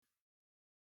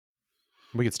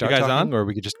We could You start guys talking, on? or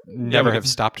we could just we never could- have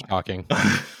stopped talking.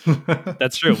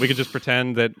 That's true. We could just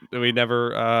pretend that we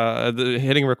never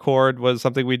hitting record was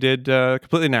something we did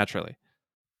completely naturally.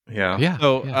 Yeah.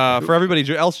 So for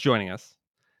everybody else joining us,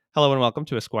 hello and welcome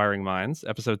to Esquiring Minds,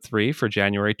 episode 3 for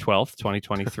January 12th,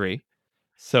 2023.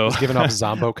 So Just giving off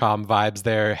Zombocom vibes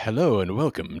there. Hello and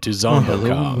welcome to Zombocom.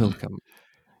 Hello and welcome.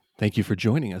 Thank you for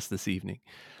joining us this evening.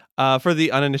 For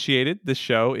the uninitiated, this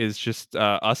show is just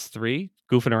us three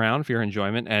goofing around for your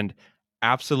enjoyment, and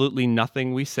absolutely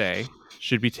nothing we say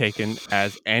should be taken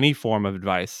as any form of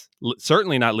advice,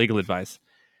 certainly not legal advice.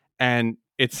 And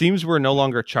it seems we're no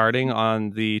longer charting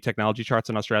on the technology charts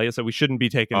in Australia, so we shouldn't be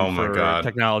taken for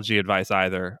technology advice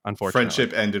either, unfortunately.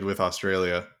 Friendship ended with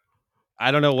Australia.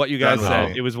 I don't know what you guys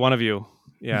said. It was one of you.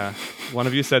 Yeah. One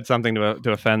of you said something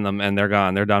to offend them, and they're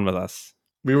gone. They're done with us.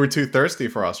 We were too thirsty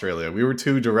for Australia. We were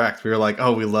too direct. We were like,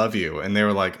 oh, we love you. And they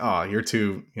were like, oh, you're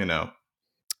too,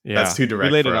 that's too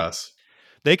direct for us.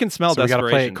 They can smell desperation.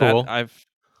 We gotta play it cool.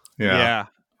 Yeah.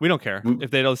 We don't care. If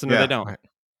they don't listen, they don't. Right.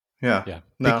 Yeah.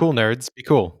 Be cool, nerds. Be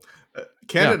cool.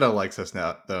 Canada likes us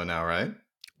now, right?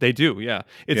 They do, yeah.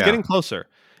 It's getting closer.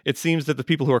 It seems that the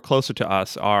people who are closer to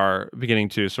us are beginning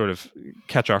to sort of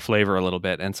catch our flavor a little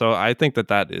bit. And so I think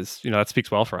that is, that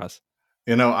speaks well for us.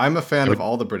 I'm a fan of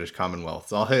all the British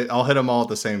Commonwealths. I'll hit them all at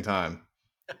the same time.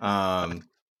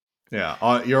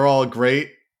 You're all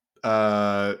great.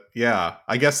 I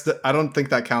guess I don't think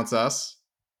that counts us.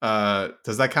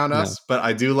 Does that count us? No. But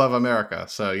I do love America,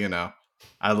 so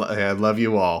I love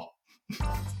you all.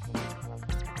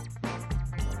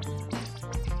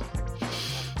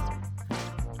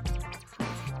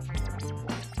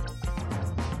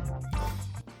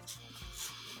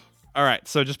 All right,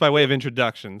 so just by way of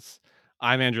introductions,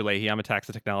 I'm Andrew Leahy. I'm a tax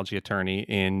and technology attorney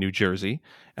in New Jersey,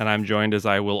 and I'm joined, as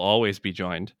I will always be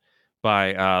joined,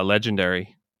 by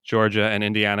legendary Georgia and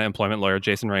Indiana employment lawyer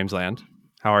Jason Ramsland.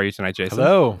 How are you tonight, Jason?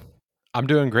 Hello. I'm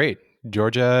doing great.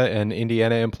 Georgia and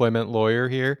Indiana employment lawyer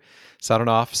here, sounding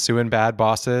off, suing bad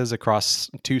bosses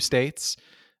across 2 states,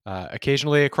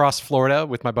 occasionally across Florida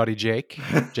with my buddy Jake.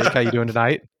 Jake, how you doing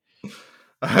tonight?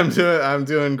 I'm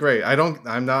doing great.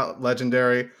 I'm not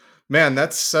legendary. Man,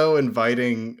 that's so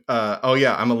inviting.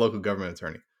 I'm a local government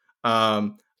attorney.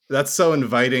 That's so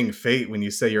inviting fate when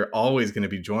you say you're always going to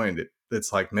be joined.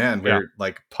 It's like, man, we're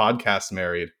like podcast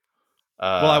married.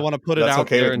 I want to put it out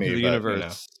there into the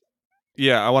universe.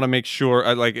 Yeah, I want to make sure.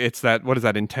 It's that. What is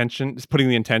that intention? It's putting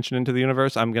the intention into the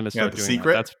universe. I'm going to start doing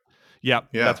secret. That.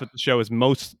 That's what the show is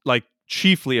most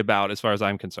chiefly about, as far as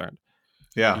I'm concerned.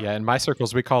 Yeah. In my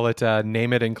circles, we call it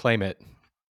name it and claim it.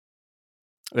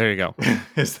 There you go.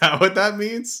 Is that what that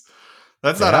means?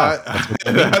 That's not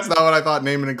that's not what I thought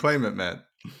name it and claim it meant.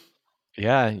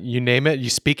 Yeah, you name it, you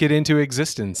speak it into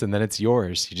existence, and then it's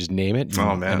yours. You just name it,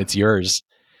 and it's yours.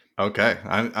 Okay,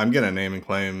 I'm gonna name and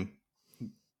claim.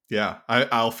 Yeah,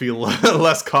 I'll feel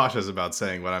less cautious about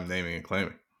saying what I'm naming and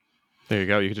claiming. There you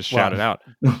go. You can just shout it out.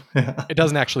 It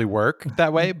doesn't actually work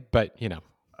that way, but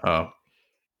Oh.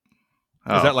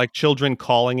 Is that like children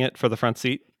calling it for the front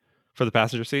seat? For the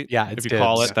passenger seat? Yeah, if you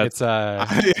call it, that's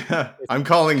I'm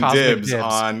calling dibs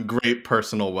on great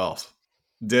personal wealth.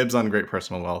 Dibs on great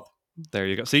personal wealth. There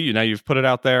you go. See, now you've put it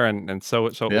out there, and so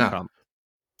it will come.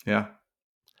 Yeah.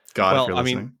 God, if you're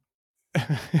listening.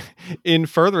 In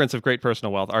furtherance of great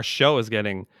personal wealth, our show is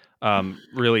getting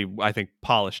really, I think,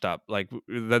 polished up. Like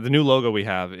the new logo we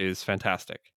have is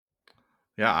fantastic.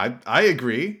 Yeah, I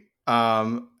agree.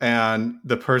 And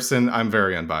the person, I'm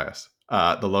very unbiased.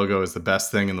 The logo is the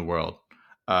best thing in the world,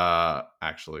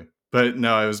 actually. But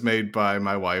no, it was made by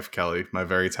my wife, Kelly, my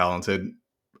very talented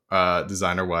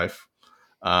designer wife,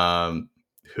 and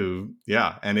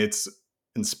it's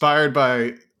inspired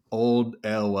by old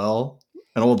AOL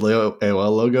and old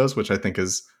AOL logos, which I think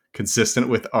is consistent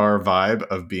with our vibe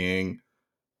of being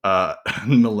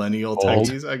millennial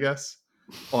techies, I guess.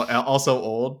 Also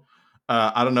old.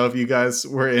 I don't know if you guys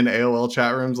were in AOL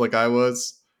chat rooms like I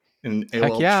was. In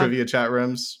AOL trivia chat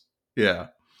rooms. Yeah.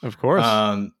 Of course.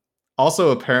 Also,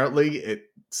 apparently, it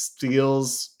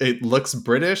looks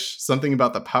British, something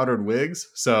about the powdered wigs.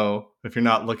 So if you're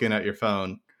not looking at your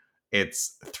phone,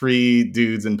 it's 3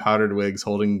 dudes in powdered wigs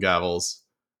holding gavels,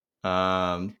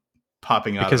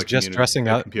 popping out of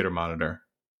the computer monitor.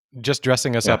 Just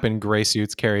dressing us up in gray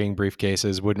suits, carrying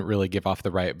briefcases wouldn't really give off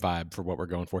the right vibe for what we're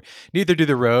going for. Neither do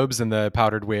the robes and the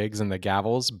powdered wigs and the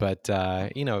gavels, but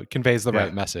it conveys the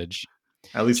right message.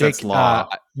 At least Jake, that's law.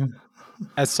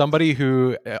 As somebody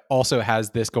who also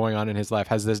has this going on in his life,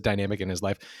 has this dynamic in his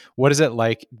life, what is it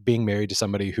like being married to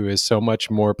somebody who is so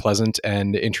much more pleasant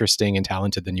and interesting and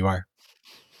talented than you are?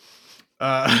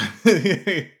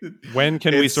 When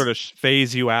can we it's sort of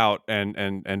phase you out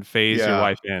and phase your yeah,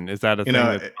 wife in? Is that a you thing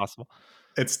know, that's possible?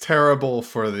 it's terrible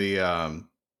for the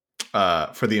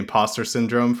imposter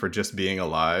syndrome for just being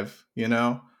alive, you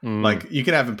know? Mm, Like you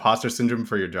can have imposter syndrome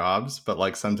for your jobs, but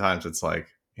like sometimes it's like,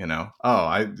 oh,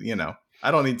 I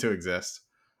don't need to exist.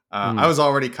 I mm, was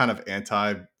already kind of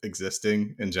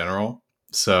anti-existing in general,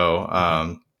 so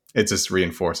mhm. it just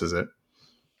reinforces it.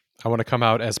 I want to come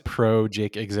out as pro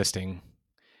Jake existing.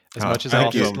 As Oh, much as I I thank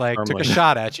also just you. am like took a firmly.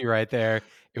 shot at you right there,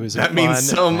 it was a That means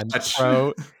fun so and much.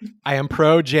 pro. I am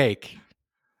pro Jake.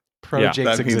 Pro Yeah.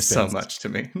 Jake's That means so existence. much to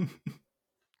me.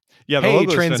 Yeah, the Hey,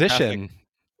 logo is fantastic. transition.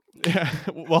 Yeah.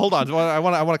 Well, hold on. I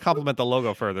want to compliment the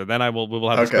logo further. Then we will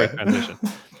have this Okay. great transition.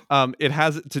 It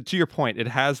has to your point. It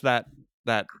has that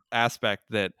aspect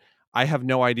that I have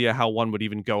no idea how one would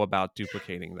even go about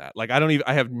duplicating that. Like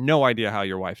I have no idea how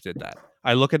your wife did that.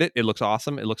 I look at it. It looks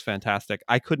awesome. It looks fantastic.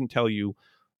 I couldn't tell you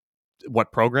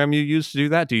what program you use to do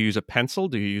that. Do you use a pencil?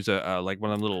 Do you use a like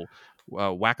one of the little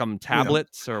Wacom Yeah.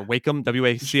 tablets or Wacom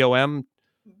WACOM?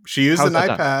 She used How's an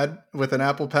that done? iPad with an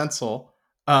Apple Pencil,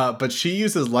 but she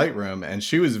uses Lightroom, and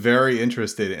she was very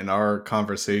interested in our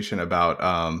conversation about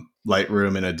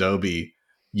Lightroom and Adobe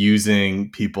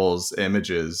using people's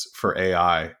images for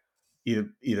AI,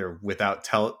 either without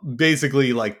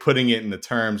basically like putting it in the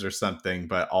terms or something,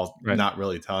 but all Right. not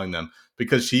really telling them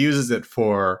because she uses it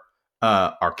for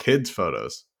our kids'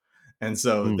 photos, and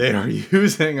so Mm, they are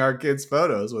using our kids'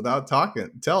 photos without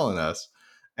telling us,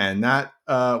 and that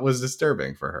was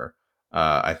disturbing for her.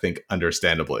 I think,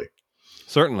 understandably.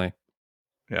 certainly.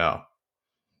 Yeah.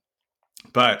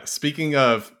 But speaking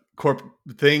of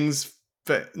things,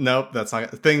 nope, that's not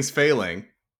things failing.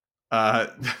 Uh,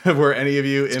 were any of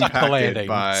you Stuck the impacted landing.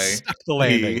 by Stuck the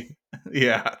landing. the?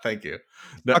 Yeah, thank you.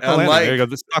 Stuck the landing. There you go.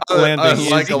 The stuck the landing is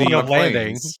Unlike a Speaking lot the of of landing,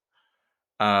 planes,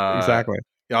 uh, exactly.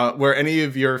 were any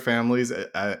of your families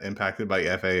impacted by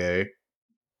FAA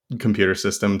computer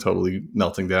system totally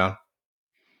melting down?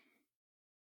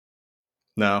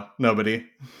 No, nobody.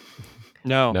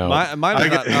 No, no. mine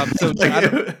is I not. So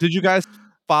get, did you guys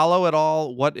follow at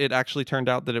all what it actually turned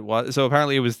out that it was? So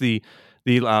apparently it was the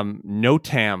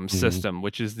NOTAM Mhm. system,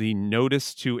 which is the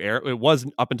notice to air. It was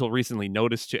up until recently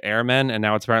notice to airmen, and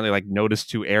now it's apparently like notice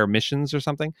to air missions or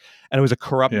something. And it was a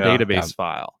corrupt yeah. Yeah. database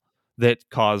file that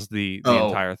caused the Oh,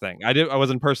 entire thing. I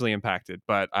wasn't personally impacted,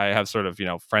 but I have sort of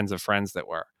friends of friends that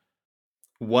were.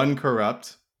 one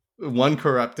corrupt one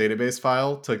corrupt database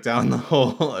file took down the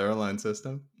whole airline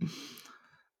system.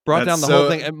 Brought That's down the whole so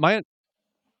thing. And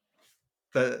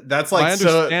that's like my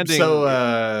so understanding.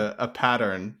 a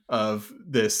pattern of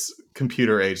this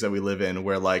computer age that we live in,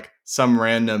 where like some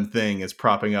random thing is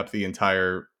propping up the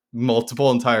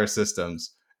multiple entire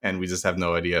systems, and we just have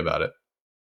no idea about it.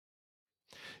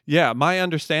 Yeah, my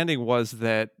understanding was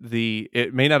that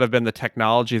it may not have been the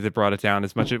technology that brought it down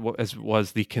as much as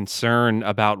was the concern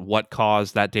about what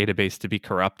caused that database to be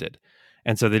corrupted,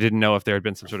 and so they didn't know if there had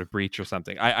been some sort of breach or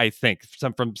something. I think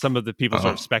from some of the people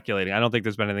sort of Oh, speculating. I don't think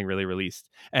there's been anything really released.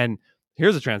 And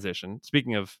here's a transition.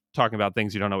 Speaking of talking about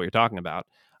things you don't know what you're talking about,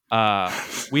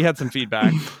 we had some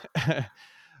feedback.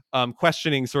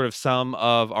 Questioning sort of some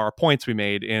of our points we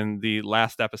made in the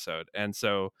last episode. And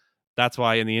so that's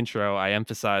why in the intro, I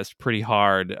emphasized pretty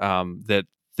hard that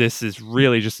this is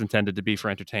really just intended to be for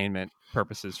entertainment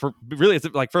purposes. For really, it's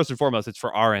like first and foremost, it's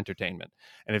for our entertainment.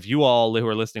 And if you all who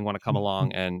are listening want to come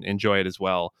along and enjoy it as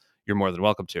well, you're more than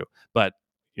welcome to. But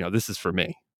this is for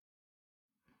me.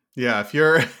 yeah. If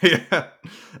you're, yeah,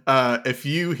 if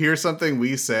you hear something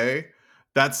we say,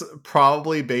 that's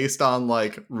probably based on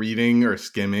like reading or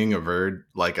skimming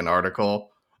like an article.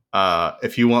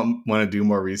 If you want to do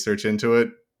more research into it,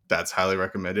 that's highly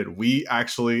recommended. We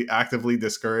actually actively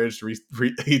discouraged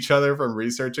each other from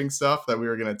researching stuff that we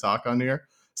were going to talk on here,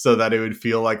 so that it would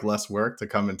feel like less work to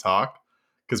come and talk,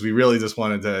 because we really just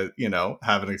wanted to,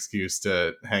 have an excuse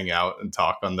to hang out and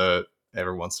talk on the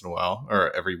every once in a while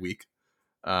or every week.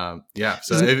 Yeah,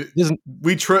 so Doesn't doesn't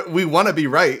we want to be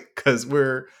right because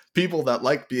we're people that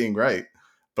like being right,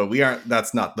 but we aren't.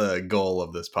 That's not the goal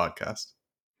of this podcast.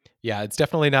 Yeah, it's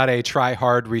definitely not a try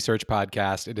hard research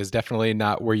podcast. It is definitely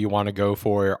not where you want to go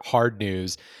for hard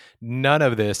news. None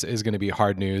of this is going to be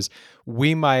hard news.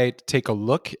 We might take a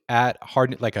look at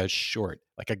like a short,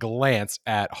 like a glance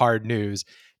at hard news,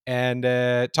 and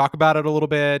talk about it a little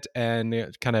bit,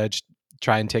 and kind of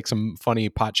try and take some funny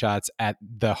pot shots at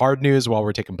the hard news while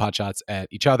we're taking pot shots at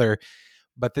each other.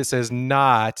 But this is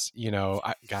not,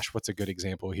 gosh, what's a good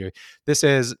example here? This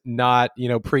is not,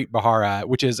 Preet Bharara,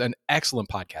 which is an excellent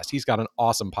podcast. He's got an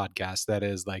awesome podcast that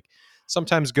is like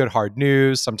sometimes good hard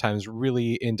news, sometimes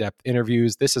really in-depth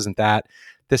interviews. This isn't that.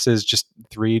 This is just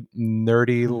three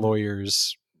nerdy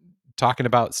lawyers talking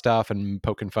about stuff and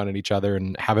poking fun at each other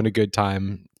and having a good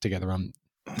time together on.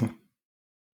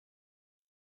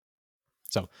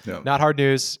 So not hard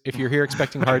news. If you're here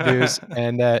expecting hard news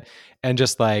and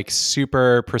just like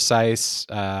super precise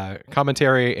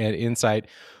commentary and insight,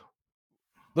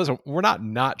 listen, we're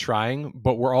not trying,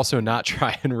 but we're also not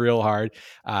trying real hard.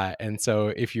 And so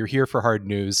if you're here for hard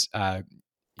news,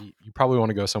 you probably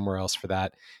want to go somewhere else for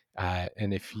that.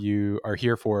 And if you are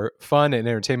here for fun and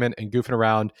entertainment and goofing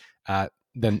around,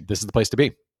 then this is the place to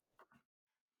be.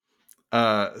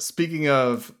 Speaking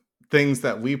of things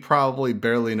that we probably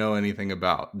barely know anything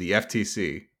about, the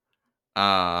FTC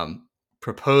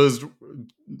proposed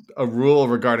a rule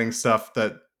regarding stuff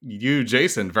that you,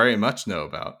 Jason, very much know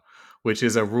about, which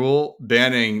is a rule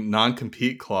banning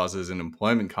non-compete clauses in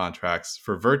employment contracts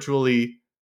for virtually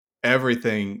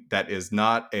everything that is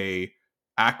not a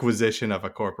acquisition of a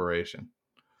corporation.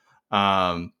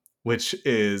 Which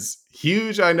is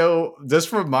huge. I know, just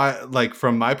from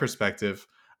my perspective,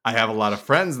 I have a lot of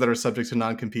friends that are subject to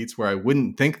non-competes where I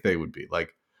wouldn't think they would be.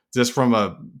 Like, just from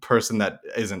a person that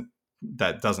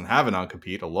doesn't have a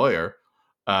non-compete, a lawyer.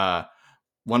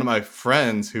 One of my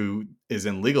friends who is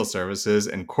in legal services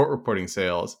and court reporting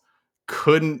sales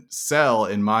couldn't sell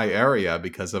in my area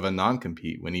because of a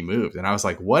non-compete when he moved. And I was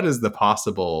like, what is the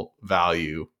possible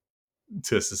value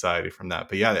to society from that?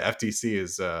 But yeah, the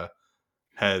FTC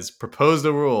has proposed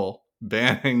a rule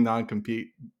banning non-compete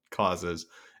clauses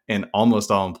in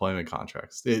almost all employment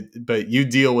contracts. But you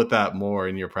deal with that more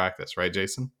in your practice, right,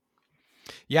 Jason?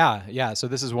 Yeah. So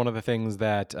this is one of the things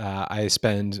that I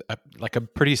spend a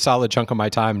pretty solid chunk of my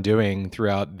time doing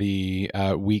throughout the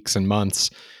weeks and months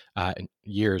and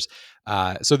years.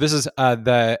 So this is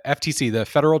the FTC, the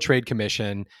Federal Trade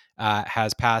Commission,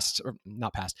 has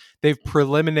not passed. They've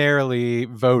preliminarily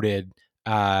voted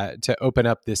to open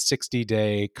up this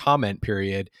 60-day comment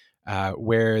period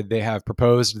where they have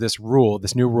proposed this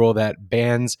new rule that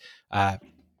bans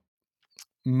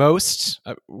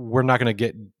we're not going to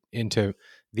get into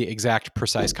the exact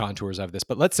precise contours of this,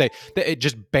 but let's say that it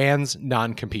just bans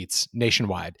non-competes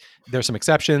nationwide. There's some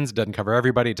exceptions. It doesn't cover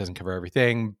everybody. It doesn't cover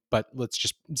everything, but let's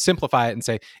just simplify it and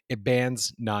say it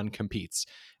bans non-competes.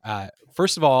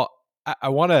 First of all, I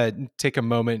want to take a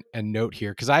moment and note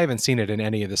here, because I haven't seen it in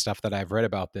any of the stuff that I've read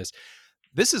about this.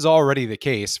 This is already the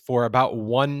case for about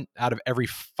 1 out of every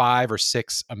 5 or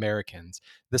 6 Americans.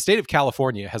 The state of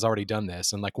California has already done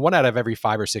this, and like 1 out of every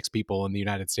 5 or 6 people in the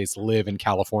United States live in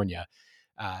California.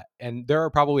 And there are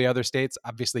probably other states.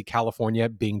 Obviously, California,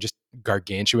 being just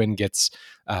gargantuan, gets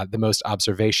the most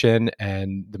observation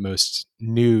and the most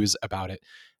news about it.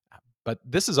 But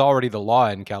this is already the law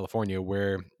in California,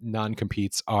 where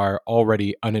non-competes are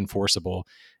already unenforceable.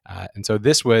 And so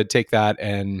this would take that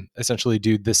and essentially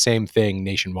do the same thing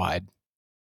nationwide.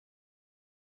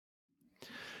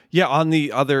 Yeah, on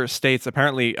the other states,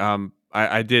 apparently,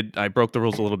 I broke the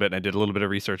rules a little bit, and I did a little bit of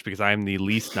research because I am the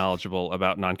least knowledgeable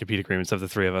about non-compete agreements of the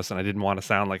three of us, and I didn't want to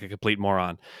sound like a complete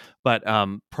moron. But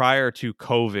prior to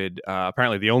COVID,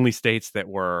 apparently the only states that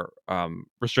were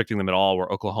restricting them at all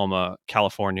were Oklahoma,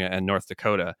 California, and North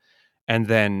Dakota. And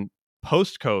then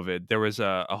post-COVID, there was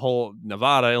a whole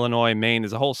Nevada, Illinois, Maine,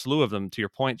 there's a whole slew of them, to your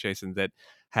point, Jason, that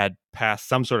had passed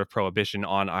some sort of prohibition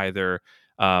on either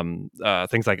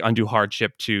things like undue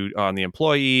hardship on the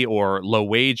employee or low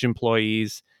wage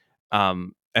employees.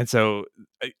 And so,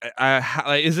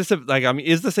 is this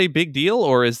is this a big deal,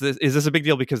 or is this a big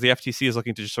deal because the FTC is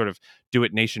looking to just sort of do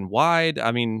it nationwide?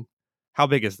 I mean, how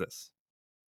big is this?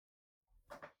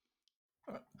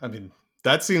 I mean,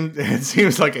 it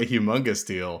seems like a humongous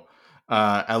deal.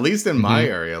 At least in my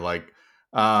area, like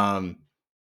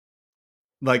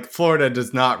Florida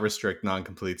does not restrict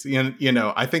non-completes.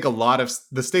 I think a lot of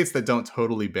the states that don't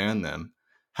totally ban them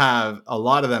have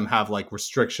like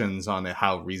restrictions on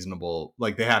how reasonable,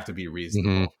 like they have to be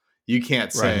reasonable. You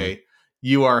can't say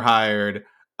you are hired.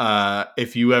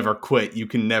 If you ever quit, you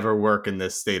can never work in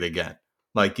this state again.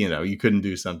 Like, you couldn't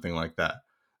do something like that.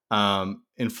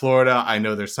 In Florida, I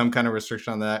know there's some kind of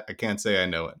restriction on that. I can't say I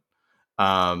know it.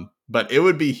 But it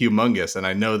would be humongous. And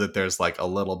I know that there's like a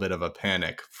little bit of a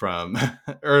panic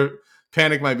or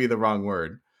panic might be the wrong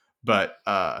word. But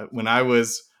when I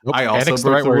also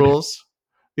broke the rules.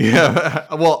 Yeah.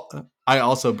 Well, I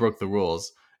also broke the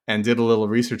rules and did a little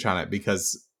research on it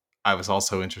because I was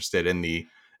also interested in the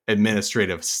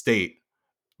administrative state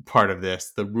part of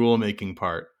this, the rulemaking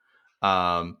part.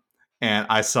 And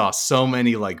I saw so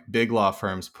many like big law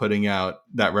firms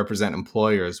that represent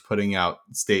employers putting out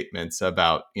statements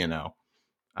about,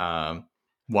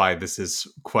 why this is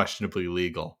questionably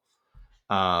legal.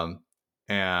 And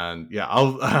yeah,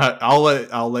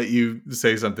 I'll let you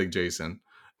say something, Jason,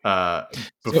 So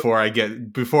before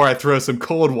I throw some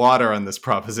cold water on this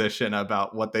proposition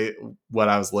about what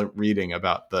I was reading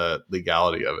about the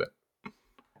legality of it.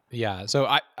 yeah, so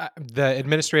the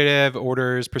administrative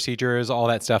orders, procedures, all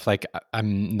that stuff, like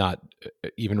I'm not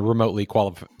even remotely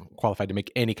qualified to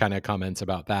make any kind of comments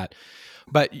about that.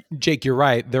 But Jake, you're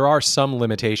right. There are some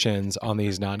limitations on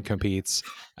these non-competes.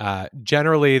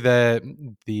 Generally,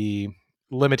 the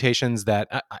limitations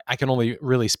that I can only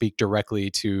really speak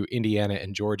directly to Indiana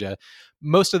and Georgia.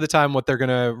 Most of the time, what they're going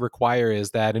to require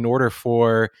is that in order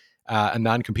for a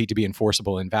non-compete to be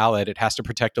enforceable and valid, it has to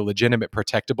protect a legitimate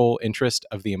protectable interest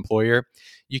of the employer.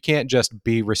 You can't just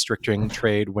be restricting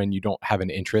trade when you don't have an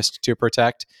interest to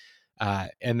protect.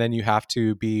 And then you have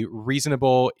to be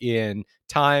reasonable in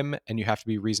time, and you have to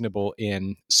be reasonable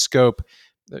in scope.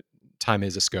 Time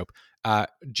is a scope,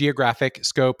 geographic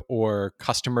scope or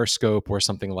customer scope or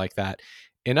something like that.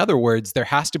 In other words, there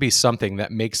has to be something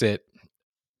that makes it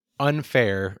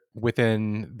unfair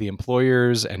within the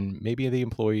employers and maybe the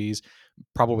employees,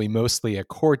 probably mostly a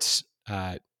court's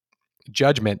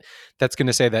judgment that's going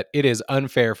to say that it is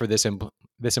unfair for this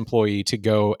employee to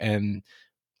go and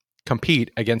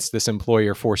compete against this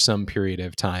employer for some period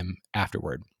of time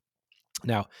afterward.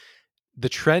 Now, the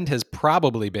trend has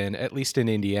probably been, at least in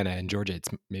Indiana and Georgia, it's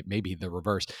maybe the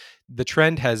reverse. The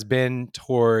trend has been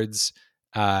towards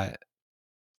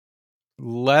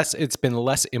it's been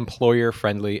less employer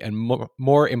friendly and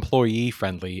more employee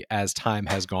friendly as time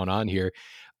has gone on here.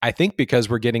 I think because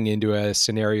we're getting into a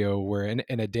scenario where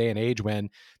in a day and age when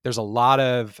there's a lot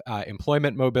of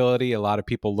employment mobility, a lot of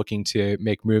people looking to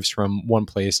make moves from one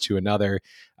place to another.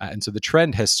 And so the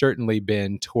trend has certainly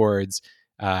been towards,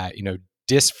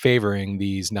 disfavoring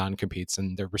these non-competes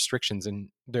and their restrictions and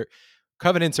their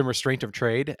covenants and restraint of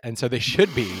trade. And so they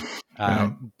should be,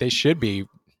 they should be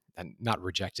and not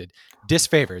rejected,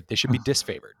 disfavored. They should be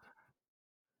disfavored.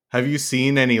 Have you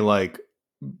seen any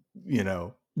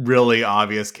really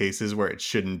obvious cases where it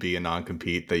shouldn't be a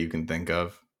non-compete that you can think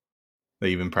of that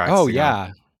you've been Oh practicing on?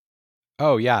 yeah.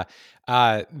 Oh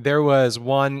yeah. There was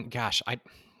one. Gosh, I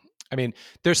mean,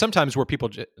 there's sometimes where people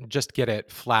just get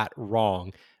it flat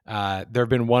wrong. There have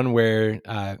been one where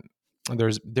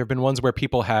there've been ones where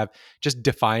people have just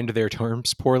defined their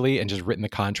terms poorly and just written the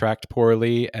contract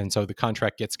poorly, and so the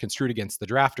contract gets construed against the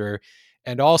drafter,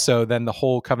 and also then the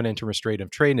whole covenant and restraint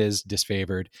of trade is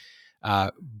disfavored.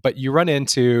 But you run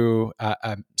into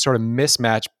a sort of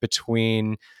mismatch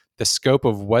between the scope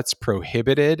of what's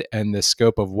prohibited and the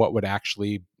scope of what would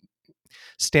actually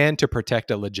stand to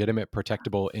protect a legitimate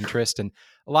protectable interest. And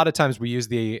a lot of times we use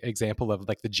the example of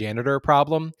like the janitor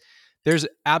problem. There's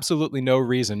absolutely no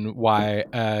reason why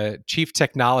a chief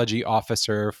technology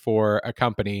officer for a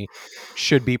company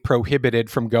should be prohibited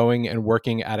from going and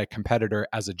working at a competitor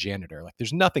as a janitor. Like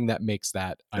there's nothing that makes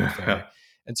that unfair.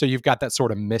 And so you've got that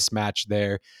sort of mismatch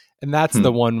there. And that's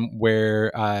the one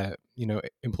where,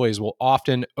 employees will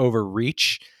often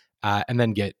overreach and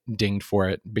then get dinged for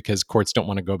it because courts don't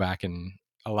want to go back and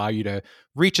allow you to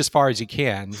reach as far as you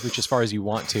can, reach as far as you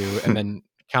want to, and then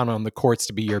count on the courts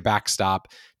to be your backstop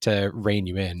to rein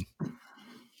you in.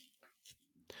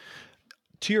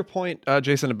 To your point,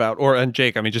 Jason, and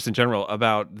Jake, I mean, just in general,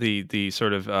 about the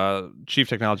sort of chief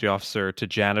technology officer to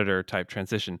janitor type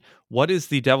transition, what is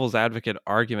the devil's advocate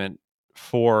argument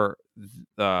for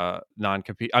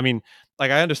non-compete? I mean, like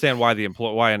I understand why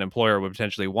why an employer would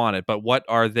potentially want it, but what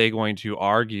are they going to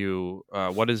argue?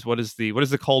 What is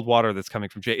the cold water that's coming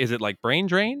from Jake? Is it like brain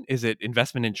drain? Is it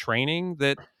investment in training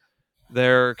that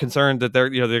they're concerned that they're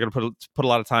going to put a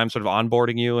lot of time sort of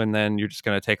onboarding you, and then you're just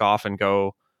going to take off and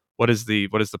go? What is the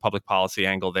public policy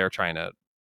angle they're trying to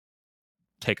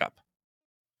take up?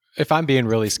 If I'm being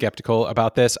really skeptical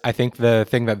about this, I think the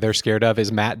thing that they're scared of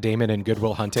is Matt Damon in Good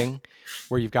Will Hunting,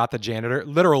 where you've got the janitor,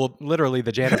 literally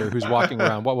the janitor who's walking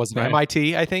around. What was it, Right.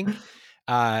 MIT, I think?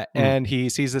 And he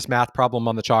sees this math problem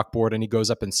on the chalkboard and he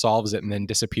goes up and solves it and then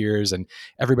disappears. And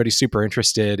everybody's super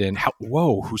interested in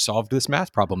who solved this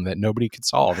math problem that nobody could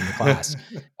solve in the class.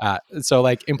 So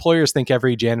like employers think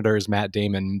every janitor is Matt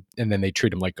Damon and then they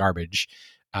treat him like garbage.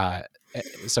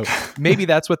 So maybe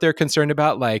that's what they're concerned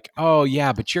about. Like, oh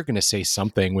yeah, but you're going to say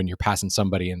something when you're passing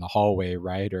somebody in the hallway,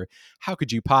 right? Or how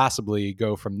could you possibly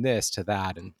go from this to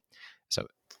that? And so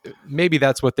maybe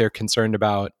that's what they're concerned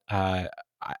about.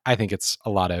 I think it's a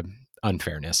lot of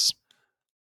unfairness.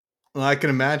 Well, I can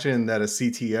imagine that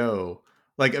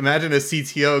imagine a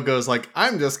CTO goes like,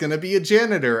 I'm just going to be a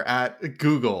janitor at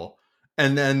Google.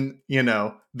 And then,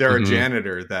 they're a Mhm.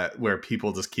 janitor where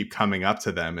people just keep coming up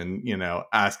to them and,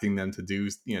 asking them to do,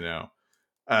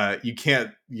 you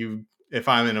can't, if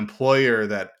I'm an employer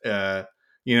that,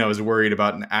 is worried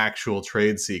about an actual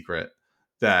trade secret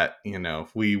that,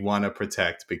 we want to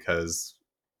protect because,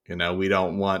 we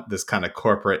don't want this kind of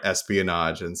corporate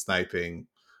espionage and sniping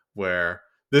where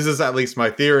this is at least my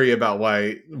theory about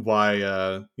why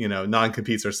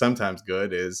non-competes are sometimes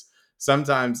good is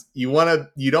sometimes you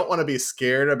don't want to be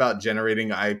scared about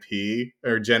generating IP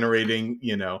or generating,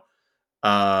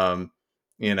 um,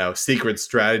 secret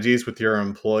strategies with your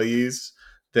employees,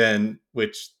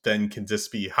 which then can just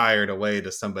be hired away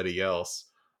to somebody else.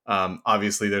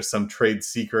 Obviously, there's some trade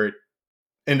secret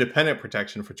independent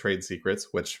protection for trade secrets,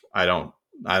 which I don't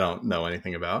know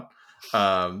anything about.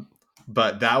 Um,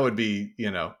 but that would be,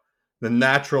 the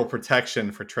natural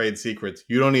protection for trade secrets.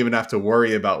 You don't even have to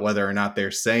worry about whether or not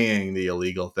they're saying the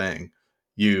illegal thing.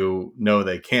 You know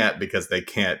they can't because they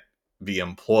can't be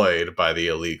employed by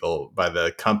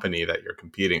the company that you're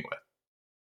competing with.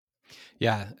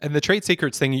 Yeah, and the trade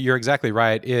secrets thing, you're exactly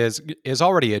right, is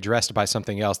already addressed by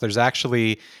something else. There's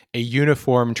actually a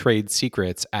Uniform Trade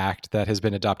Secrets Act that has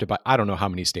been adopted by I don't know how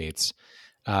many states.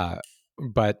 Uh,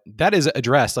 but that is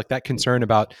addressed, like that concern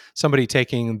about somebody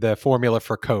taking the formula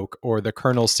for Coke or the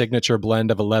Colonel's signature blend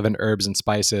of 11 herbs and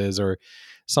spices or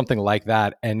something like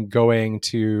that and going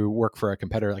to work for a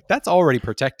competitor. Like that's already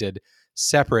protected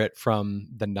separate from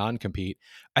the non-compete.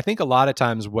 I think a lot of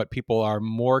times what people are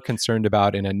more concerned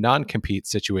about in a non-compete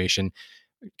situation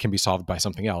can be solved by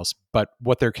something else. But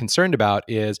what they're concerned about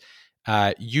is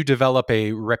you develop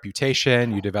a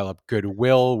reputation, you develop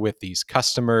goodwill with these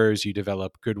customers, you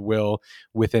develop goodwill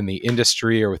within the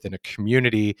industry or within a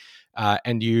community,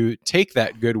 and you take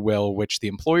that goodwill, which the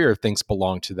employer thinks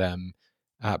belongs to them,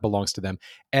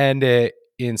 and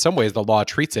in some ways the law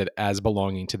treats it as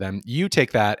belonging to them. You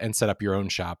take that and set up your own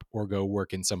shop or go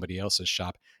work in somebody else's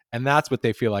shop, and that's what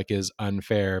they feel like is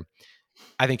unfair.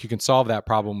 I think you can solve that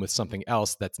problem with something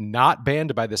else that's not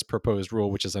banned by this proposed rule,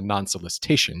 which is a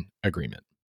non-solicitation agreement.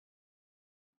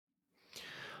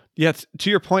 Yeah, to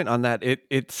your point on that,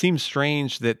 it seems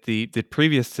strange that that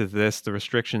previous to this, the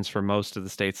restrictions for most of the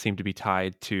states seem to be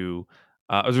tied to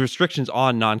the restrictions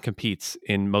on non-competes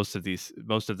in most of the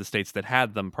states that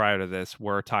had them prior to this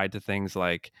were tied to things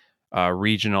like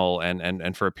regional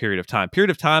and for a period of time. Period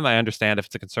of time, I understand if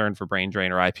it's a concern for brain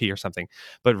drain or IP or something,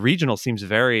 but regional seems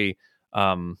very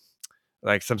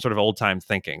like some sort of old time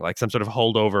thinking, like some sort of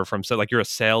holdover from so like you're a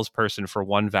salesperson for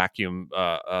one vacuum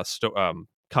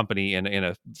company in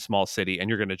a small city, and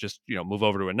you're going to just move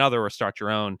over to another or start your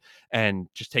own and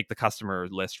just take the customer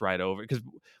list right over. Because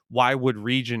why would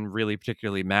region really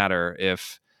particularly matter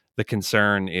if the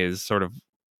concern is sort of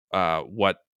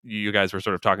what you guys were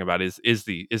sort of talking about is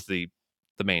the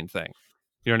main thing.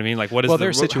 You know what I mean? Like, what is Well, there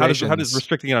are how does situations.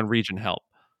 restricting it on region help?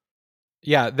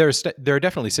 Yeah, there are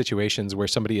definitely situations where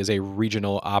somebody is a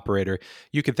regional operator.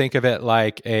 You could think of it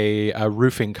like a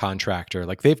roofing contractor.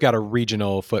 Like they've got a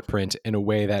regional footprint in a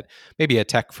way that maybe a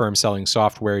tech firm selling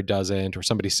software doesn't, or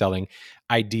somebody selling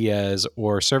ideas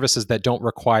or services that don't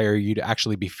require you to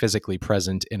actually be physically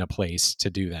present in a place to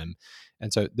do them.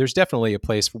 And so there's definitely a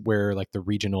place where like the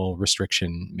regional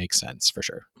restriction makes sense for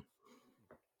sure.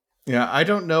 Yeah, I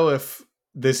don't know if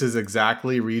this is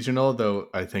exactly regional, though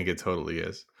I think it totally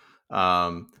is.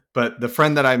 But the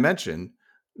friend that I mentioned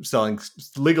selling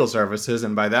legal services,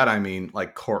 and by that I mean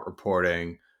like court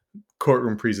reporting,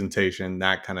 courtroom presentation,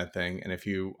 that kind of thing. And if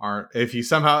you aren't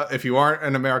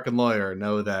an American lawyer,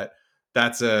 know that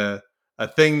that's a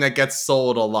thing that gets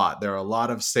sold a lot. There are a lot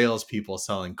of salespeople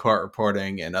selling court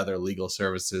reporting and other legal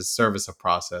services, service of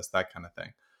process, that kind of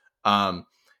thing.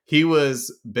 He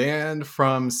was banned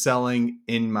from selling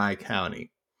in my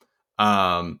county,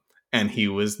 and he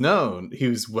was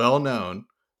well known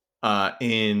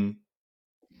in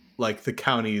like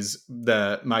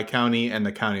my county and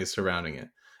the counties surrounding it.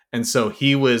 And so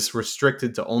he was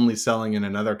restricted to only selling in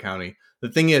another county. The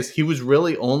thing is, he was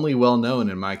really only well known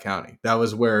in my county. That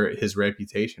was where his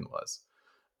reputation was.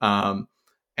 Um,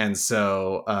 and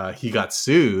so he got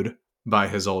sued by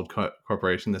his old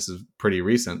corporation. This is pretty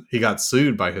recent. He got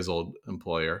sued by his old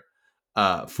employer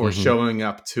for Mm-hmm. showing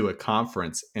up to a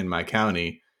conference in my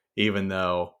county, even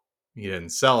though he didn't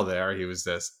sell there. He was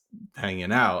just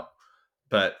hanging out.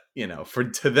 But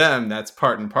to them, that's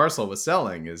part and parcel with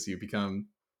selling. Is you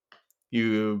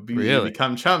Really?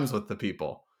 become chums with the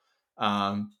people.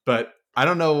 But I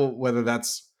don't know whether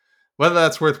that's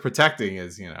worth protecting.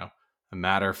 Is a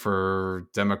matter for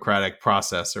democratic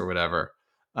process or whatever.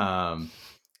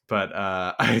 But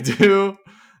I do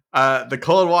the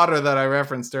cold water that I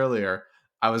referenced earlier.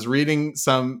 I was reading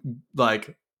some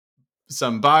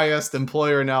biased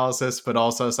employer analysis, but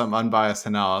also some unbiased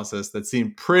analysis that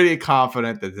seemed pretty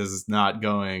confident that this is not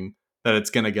going, that it's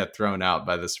going to get thrown out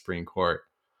by the Supreme Court,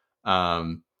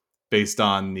 based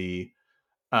on the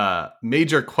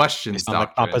major questions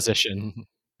doctrine.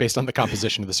 Based on the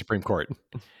composition of the Supreme Court.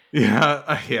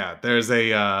 Yeah. There's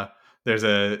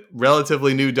a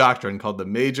relatively new doctrine called the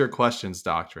Major Questions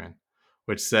Doctrine,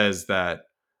 which says that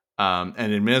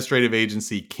an administrative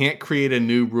agency can't create a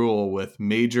new rule with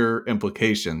major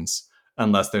implications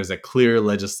unless there's a clear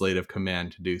legislative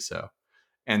command to do so.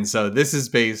 And so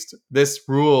this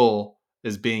rule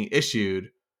is being issued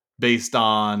based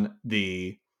on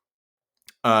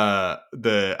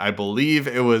I believe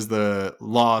it was the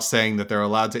law saying that they're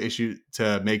allowed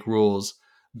to make rules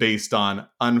based on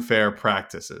unfair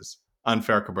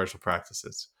commercial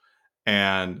practices.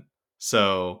 And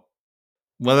so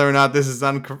whether or not this is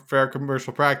unfair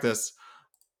commercial practice,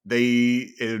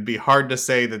 it would be hard to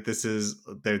say that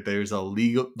there's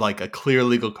a clear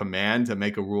legal command to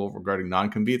make a rule regarding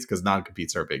non-competes, because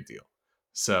non-competes are a big deal.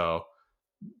 So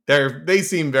they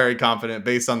seem very confident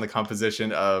based on the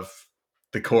composition of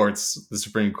the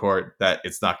Supreme Court, that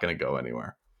it's not going to go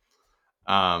anywhere.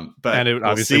 But it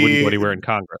obviously wouldn't go anywhere in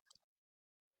Congress.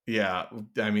 Yeah,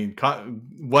 I mean,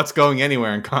 what's going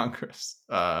anywhere in Congress?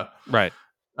 Right.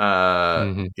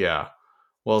 Yeah,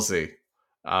 we'll see.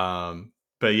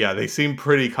 But yeah, they seem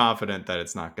pretty confident that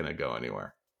it's not going to go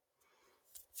anywhere.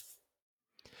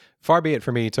 Far be it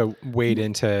for me to wade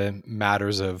into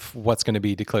matters of what's going to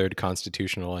be declared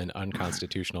constitutional and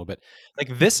unconstitutional, but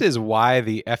like, this is why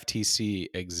the FTC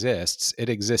exists. It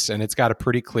exists, and it's got a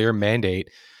pretty clear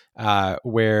mandate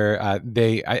where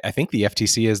I think the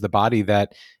FTC is the body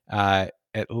that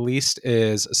at least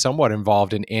is somewhat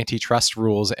involved in antitrust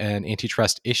rules and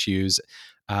antitrust issues,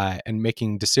 and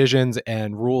making decisions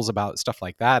and rules about stuff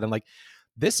like that. And like,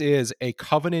 this is a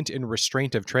covenant in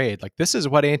restraint of trade. Like, this is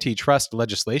what antitrust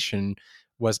legislation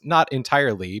was, not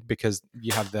entirely, because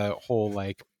you have the whole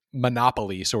like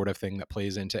monopoly sort of thing that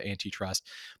plays into antitrust,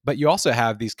 but you also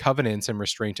have these covenants and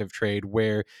restraint of trade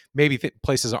where maybe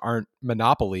places aren't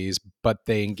monopolies, but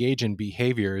they engage in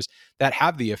behaviors that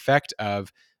have the effect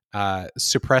of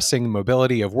suppressing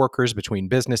mobility of workers between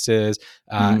businesses,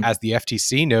 as the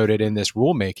FTC noted in this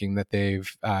rulemaking that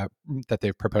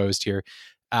they've proposed here.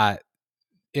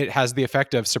 It has the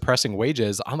effect of suppressing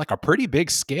wages on like a pretty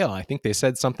big scale. I think they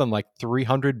said something like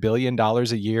 $300 billion a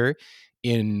year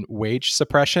in wage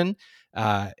suppression.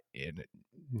 That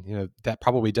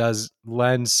probably does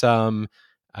lend some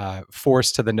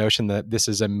force to the notion that this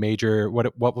is a major,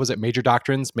 what was it? Major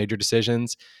doctrines, major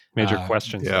decisions, major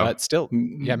questions. Yeah. But still,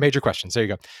 major questions. There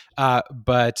you go.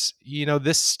 But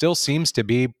this still seems to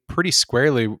be pretty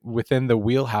squarely within the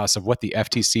wheelhouse of what the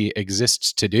FTC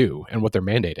exists to do and what their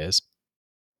mandate is.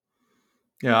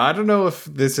 Yeah, I don't know if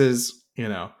this is,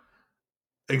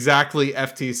 exactly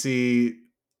FTC,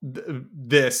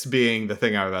 this being the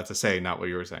thing I was about to say, not what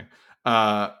you were saying,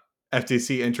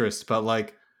 FTC interest, but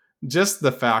like just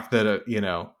the fact that,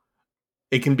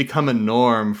 it can become a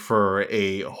norm for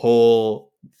a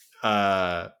whole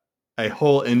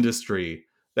industry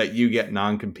that you get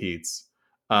non-competes,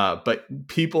 but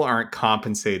people aren't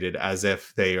compensated as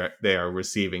if they are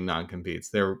receiving non-competes.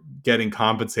 They're getting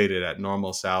compensated at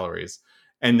normal salaries.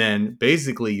 And then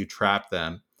basically you trap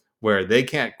them where they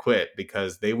can't quit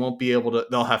because they won't be able to,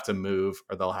 they'll have to move,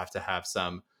 or they'll have to have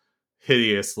some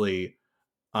hideously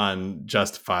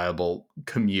unjustifiable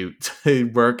commute to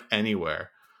work anywhere.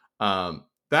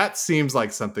 That seems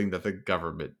like something that the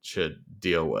government should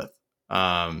deal with,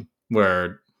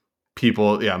 where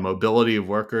people, mobility of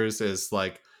workers is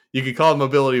like, you could call it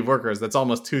mobility of workers. That's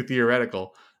almost too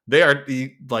theoretical. They are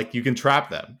like, you can trap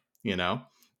them,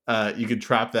 you could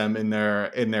trap them in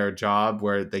their job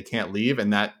where they can't leave,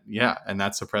 and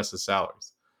that suppresses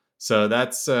salaries. So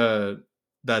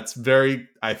that's very,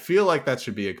 I feel like that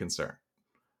should be a concern.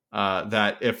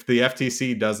 That if the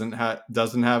FTC doesn't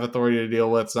have authority to deal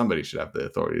with, somebody should have the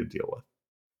authority to deal with.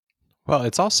 Well,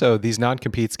 it's also, these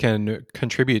non-competes can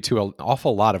contribute to an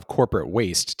awful lot of corporate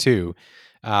waste too.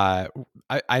 I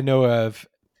know of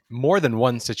more than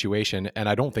one situation, and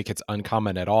I don't think it's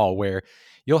uncommon at all, where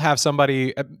you'll have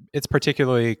somebody, it's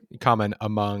particularly common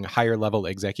among higher level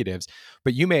executives,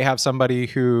 but you may have somebody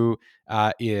who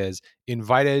is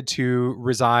invited to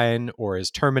resign or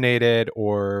is terminated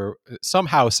or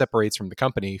somehow separates from the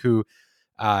company, who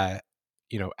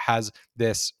has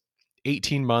this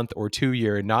 18-month or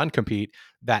 2-year non-compete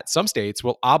that some states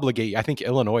will obligate. I think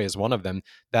Illinois is one of them,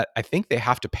 that I think they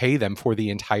have to pay them for the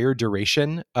entire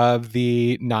duration of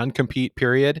the non-compete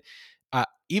period,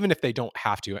 even if they don't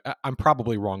have to. I'm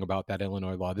probably wrong about that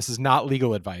Illinois law. This is not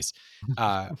legal advice.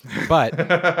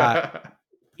 But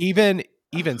even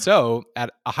so,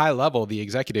 at a high level, the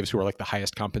executives who are like the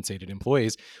highest compensated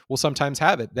employees will sometimes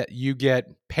have it that you get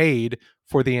paid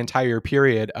for the entire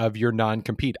period of your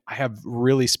non-compete. I have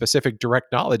really specific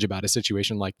direct knowledge about a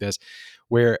situation like this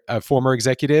where a former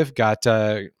executive got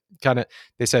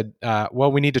they said,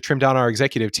 well, we need to trim down our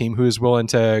executive team. Who's willing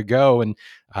to go? And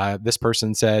this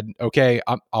person said, okay,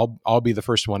 I'll be the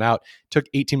first one out. Took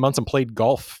 18 months and played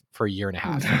golf for a year and a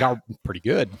half. He got pretty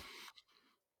good.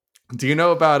 Do you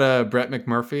know about Brett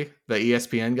McMurphy, the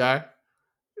ESPN guy?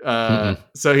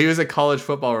 So he was a college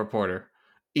football reporter.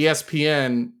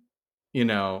 ESPN,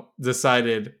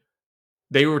 decided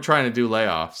they were trying to do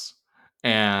layoffs,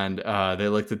 and they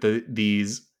looked at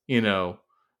these,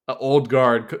 old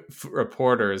guard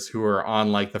reporters who were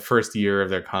on like the first year of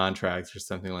their contracts or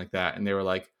something like that, and they were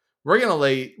like, "We're gonna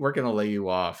lay you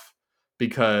off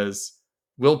because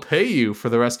we'll pay you for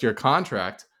the rest of your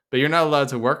contract, but you're not allowed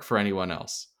to work for anyone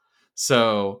else.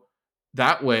 So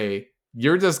that way."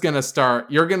 You're just gonna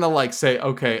start. You're gonna like say,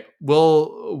 okay,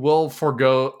 I'll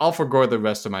forgo the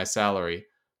rest of my salary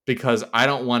because I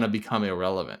don't want to become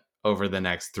irrelevant over the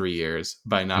next 3 years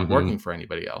by not working for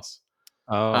anybody else.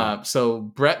 So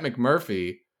Brett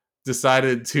McMurphy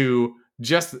decided to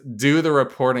just do the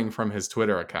reporting from his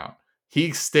Twitter account.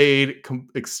 He stayed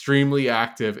extremely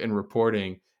active in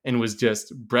reporting and was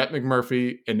just Brett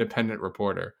McMurphy, independent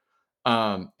reporter.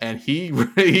 And he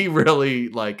really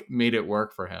like made it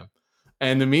work for him.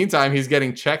 And in the meantime, he's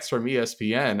getting checks from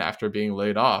ESPN after being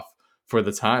laid off for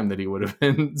the time that he would have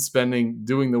been spending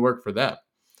doing the work for them.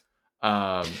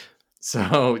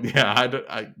 So yeah,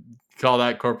 I call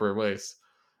that corporate waste.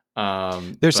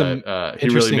 There's some he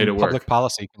really made it work. Public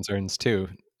policy concerns too,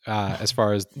 as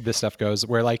far as this stuff goes,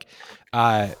 where like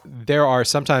there are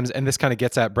sometimes, and this kind of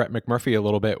gets at Brett McMurphy a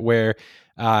little bit, where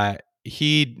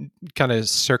he kind of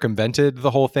circumvented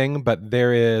the whole thing, but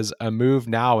there is a move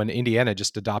now, and Indiana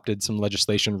just adopted some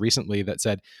legislation recently that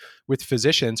said with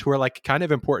physicians who are like kind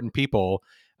of important people,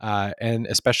 and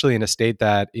especially in a state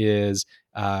that is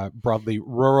broadly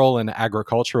rural and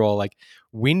agricultural, like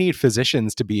we need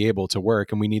physicians to be able to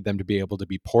work and we need them to be able to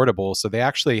be portable. So they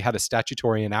actually had a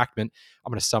statutory enactment.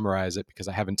 I'm going to summarize it because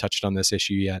I haven't touched on this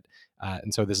issue yet.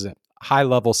 And so this is a high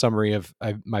level summary of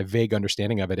my vague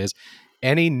understanding of it is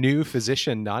any new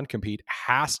physician non-compete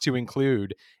has to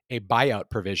include a buyout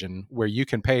provision where you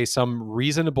can pay some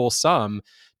reasonable sum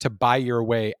to buy your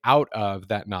way out of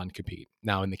that non-compete.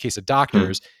 Now, in the case of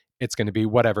doctors, it's going to be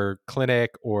whatever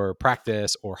clinic or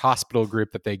practice or hospital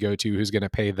group that they go to who's going to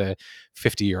pay the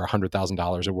 $50,000 or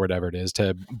 $100,000 or whatever it is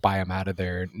to buy them out of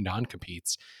their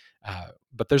non-competes.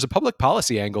 But there's a public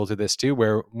policy angle to this too,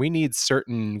 where we need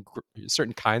certain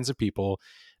kinds of people,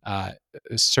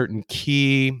 certain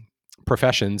key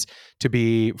professions to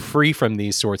be free from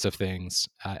these sorts of things.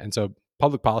 And so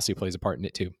public policy plays a part in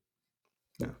it too.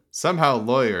 Yeah. Somehow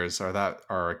lawyers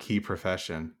are a key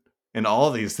profession in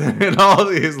all these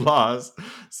laws.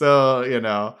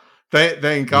 So,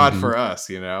 thank God for us,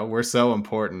 we're so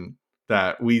important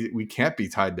that we can't be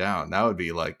tied down. That would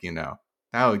be like,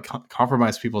 that would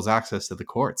compromise people's access to the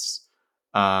courts.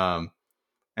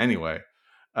 Anyway,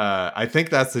 I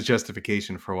think that's the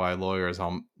justification for why lawyers,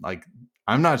 I'm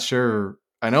not sure.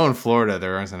 I know in Florida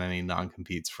there isn't any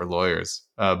non-competes for lawyers,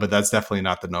 but that's definitely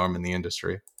not the norm in the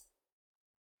industry.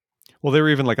 Well, they were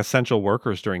even like essential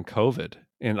workers during COVID.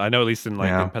 And I know at least in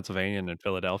in Pennsylvania and in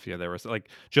Philadelphia, there was like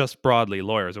just broadly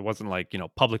lawyers. It wasn't like,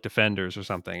 public defenders or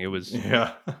something. It was,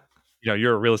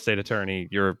 you're a real estate attorney.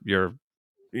 You're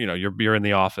in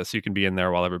the office. You can be in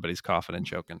there while everybody's coughing and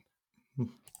choking.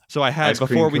 So I had,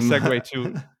 before we segue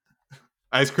to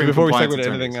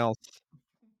anything else.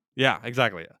 Yeah,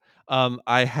 exactly.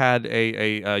 I had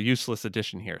a useless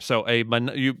addition here. So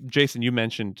Jason, you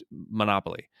mentioned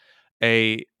monopoly.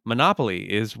 A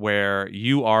monopoly is where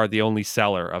you are the only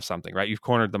seller of something, right? You've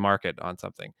cornered the market on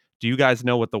something. Do you guys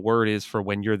know what the word is for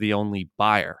when you're the only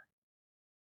buyer?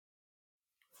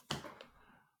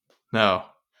 No.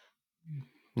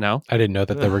 I didn't know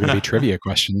that there were going to be trivia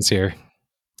questions here.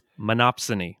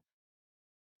 Monopsony.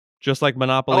 Just like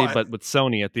Monopoly, but with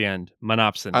Sony at the end.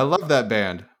 Monopsony. I love that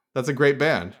band. That's a great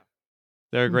band.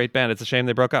 They're a great band. It's a shame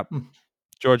they broke up.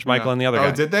 George Michael and the other guy.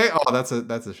 Oh, did they? Oh, that's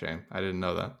a shame. I didn't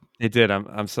know that. They did.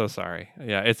 I'm so sorry.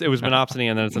 Yeah, it was monopsony,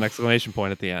 and then it's an exclamation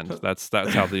point at the end. That's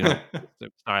how it's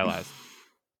stylized.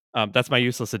 That's my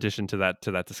useless addition to that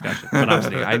discussion.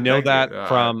 Monopsony. I know that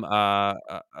from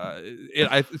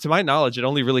to my knowledge, it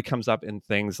only really comes up in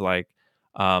things like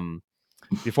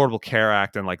the Affordable Care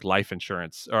Act and like life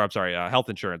insurance, or I'm sorry, health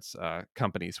insurance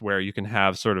companies, where you can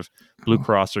have sort of Blue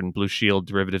Cross and Blue Shield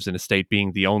derivatives in a state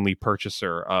being the only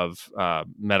purchaser of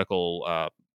medical,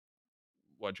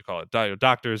 what'd you call it,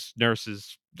 doctors,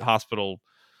 nurses, hospital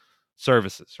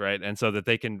services, right? And so that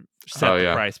they can set Oh, the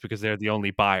yeah. price because they're the only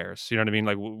buyers. You know what I mean?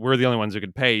 Like we're the only ones who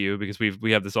can pay you because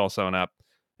we have this all sewn up.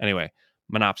 Anyway,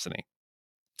 monopsony.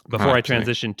 Before I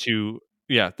transition to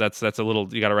that's a little,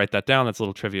 you got to write that down. That's a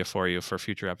little trivia for you for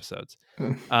future episodes.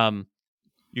 You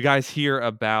guys hear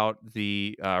about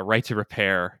the right to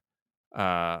repair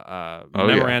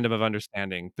memorandum of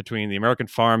understanding between the American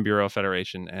Farm Bureau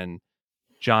Federation and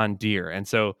John Deere, and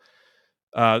so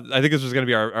I think this was going to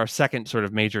be our second sort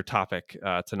of major topic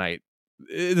tonight.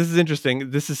 This is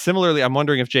interesting. This is similarly, I'm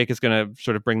wondering if Jake is going to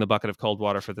sort of bring the bucket of cold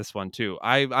water for this one too.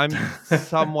 I'm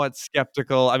somewhat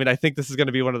skeptical. I mean, I think this is going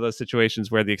to be one of those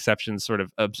situations where the exceptions sort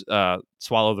of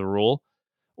swallow the rule,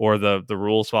 or the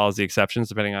rule swallows the exceptions,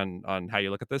 depending on how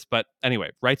you look at this. But anyway,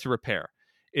 right to repair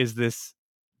is this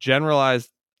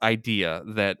generalized idea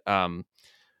that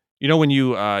when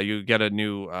you get a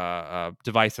new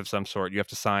device of some sort, you have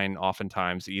to sign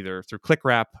oftentimes either through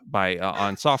ClickWrap by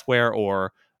on software,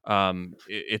 or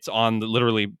it's on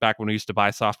literally back when we used to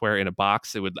buy software in a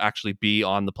box, it would actually be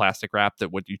on the plastic wrap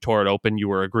that when you tore it open, you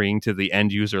were agreeing to the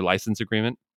end user license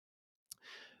agreement.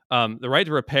 The right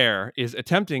to repair is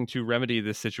attempting to remedy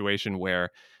this situation where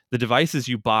the devices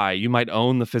you buy, you might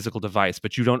own the physical device,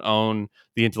 but you don't own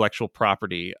the intellectual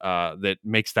property that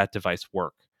makes that device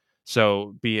work.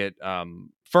 So be it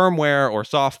firmware or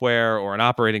software or an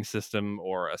operating system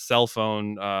or a cell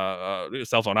phone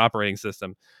operating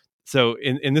system. So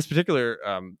in this particular,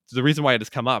 the reason why it has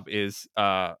come up is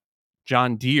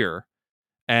John Deere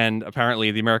and apparently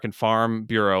the American Farm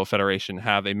Bureau Federation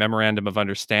have a memorandum of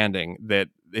understanding that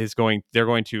they're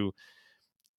going to,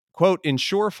 quote,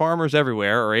 ensure farmers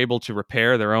everywhere are able to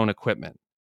repair their own equipment.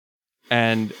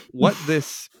 And what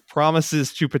this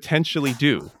promises to potentially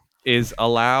do is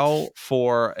allow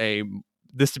for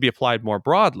this to be applied more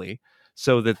broadly,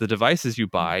 so that the devices you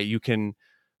buy, you can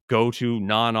go to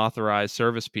non-authorized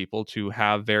service people to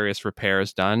have various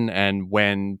repairs done. And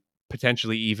when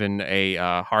potentially even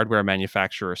a hardware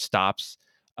manufacturer stops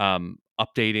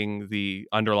updating the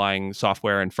underlying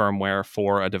software and firmware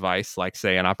for a device, like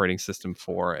say an operating system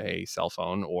for a cell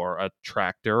phone or a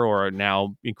tractor, or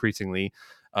now increasingly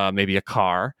maybe a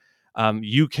car,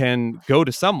 you can go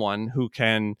to someone who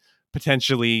can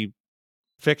potentially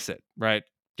fix it, right?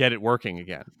 Get it working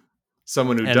again.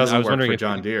 Someone who And doesn't work for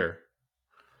John Deere.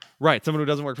 Right, someone who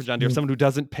doesn't work for John Deere, someone who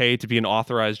doesn't pay to be an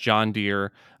authorized John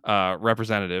Deere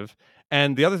representative.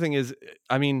 And the other thing is,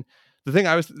 I mean,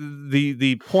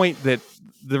 the point that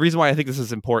the reason why I think this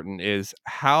is important is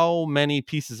how many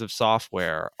pieces of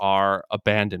software are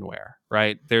abandonware,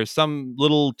 right? There's some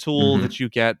little tool that you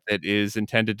get that is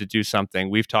intended to do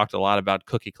something. We've talked a lot about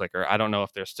Cookie Clicker. I don't know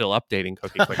if they're still updating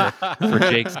Cookie Clicker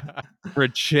for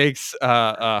Jake's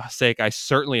sake. I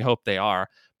certainly hope they are.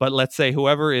 But let's say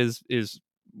whoever is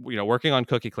working on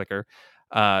Cookie Clicker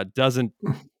doesn't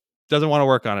want to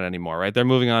work on it anymore, right? They're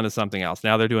moving on to something else.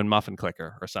 Now they're doing Muffin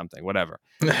Clicker or something, whatever.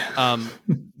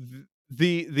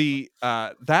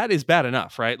 That is bad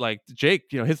enough, right? Like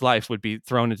Jake, his life would be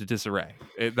thrown into disarray.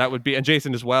 That would be, and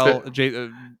Jason as well.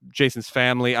 Jason's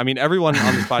family. I mean, everyone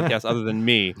on this podcast other than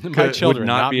me, my children, would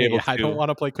not be me. able to. I don't want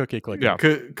to play Cookie Clicker. Yeah.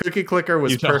 Cookie Clicker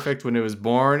was perfect when it was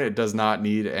born. It does not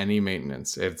need any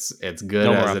maintenance. It's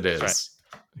good as it is. Right.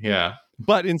 Yeah.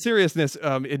 But in seriousness,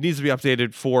 it needs to be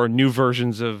updated for new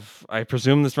versions of. I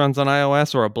presume this runs on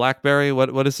iOS or a BlackBerry.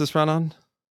 What does this run on?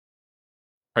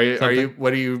 Are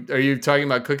you talking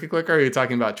about Cookie Clicker? Or are you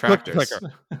talking about tractors? Cookie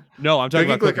Clicker. No, I'm talking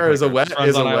Cookie about Clicker. Cookie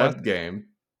is a web game.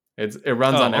 It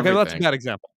runs on everything. Okay, well, that's a bad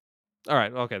example. All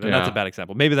right, okay, then that's a bad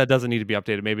example. Maybe that doesn't need to be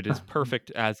updated. Maybe it is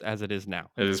perfect as it is now.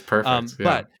 It is perfect.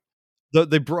 But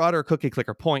the broader Cookie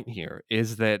Clicker point here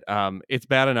is that it's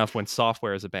bad enough when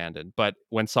software is abandoned, but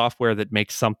when software that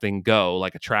makes something go,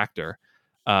 like a tractor,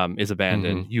 is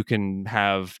abandoned, you can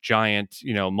have giant,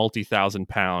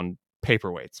 multi-1,000-pound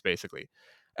paperweights, basically.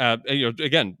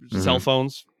 Again, cell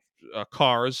phones,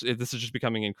 cars. This is just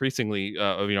becoming increasingly,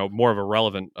 more of a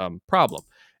relevant problem.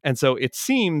 And so it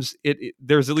seems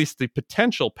there's at least the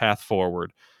potential path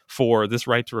forward for this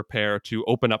right to repair to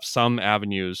open up some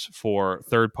avenues for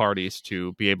third parties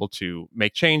to be able to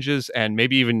make changes, and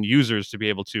maybe even users to be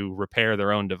able to repair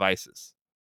their own devices.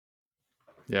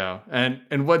 Yeah,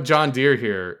 and what John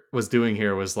Deere was doing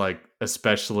here was like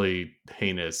especially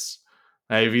heinous.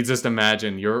 If you just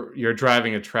imagine you're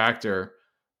driving a tractor,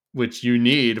 which you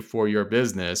need for your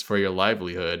business, for your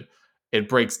livelihood, it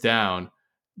breaks down,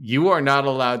 you are not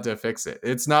allowed to fix it.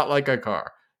 It's not like a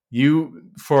car.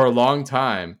 For a long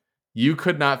time, you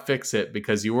could not fix it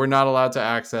because you were not allowed to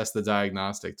access the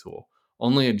diagnostic tool.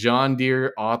 Only a John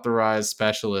Deere authorized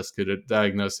specialist could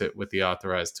diagnose it with the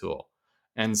authorized tool.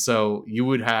 And so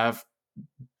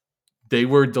they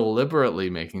were deliberately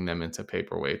making them into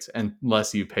paperweights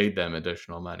unless you paid them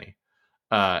additional money.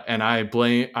 And I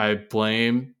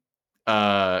blame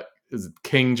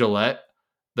King Gillette,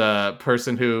 the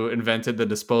person who invented the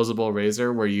disposable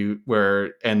razor,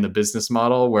 and the business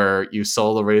model where you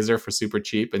sell the razor for super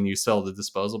cheap and you sell the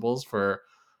disposables for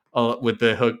with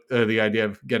the hook, the idea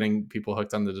of getting people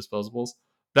hooked on the disposables.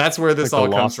 That's where this Like all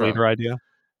the comes loss from. leader idea.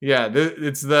 Yeah,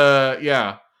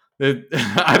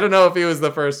 I don't know if he was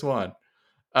the first one,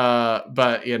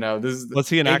 but this is Was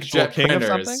he an actual inkjet king of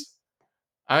printers. something?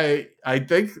 I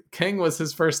think King was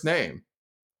his first name.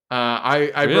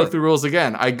 I Really? broke the rules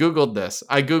again. I googled this.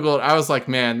 I was like,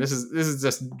 man, this is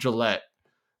just Gillette.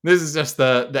 This is just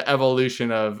the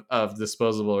evolution of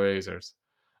disposable razors.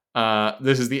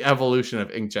 This is the evolution of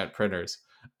inkjet printers.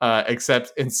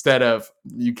 Except instead of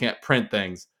you can't print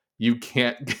things, you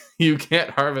can't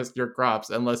harvest your crops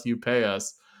unless you pay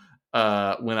us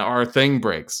when our thing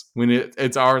breaks. When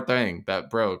it's our thing that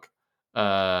broke.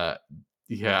 Yeah,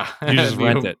 You just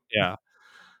rent it. Yeah.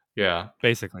 Yeah,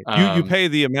 basically. You pay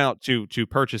the amount to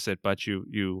purchase it, but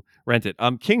you rent it.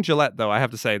 King Gillette, though, I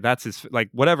have to say, that's his, like,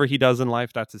 whatever he does in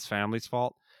life, that's his family's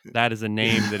fault. That is a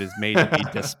name that is made to be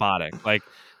despotic. Like,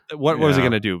 what was he Yeah.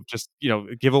 going to do? Just,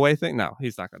 give away thing? No,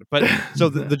 he's not going to. But so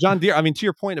the John Deere, I mean, to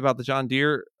your point about the John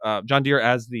Deere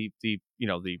as the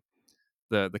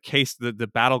case, the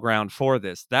battleground for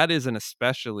this, that is an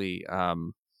especially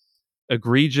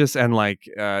egregious and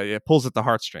it pulls at the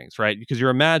heartstrings, right? Because you're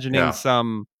imagining Yeah.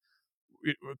 some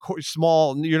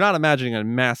small, you're not imagining a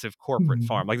massive corporate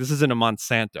farm. Like, this isn't a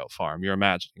Monsanto farm you're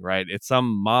imagining, right? It's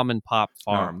some mom and pop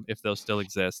farm, if those still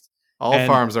exist. All And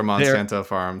farms are Monsanto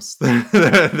farms.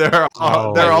 they're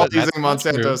all that's using not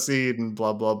Monsanto true. seed and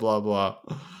blah blah blah blah.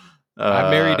 I'm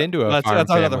married into a farm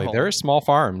that's another family. whole There are small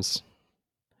farms.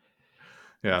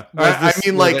 Yeah,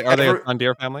 are they a John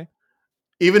Deere family?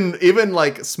 Even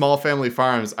like small family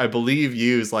farms, I believe,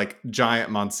 use like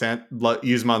giant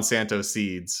Monsanto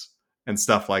seeds and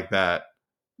stuff like that.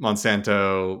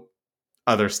 Monsanto,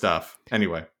 other stuff.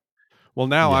 Anyway. Well,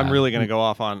 now I'm Yeah. really going to go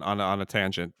off on a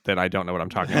tangent that I don't know what I'm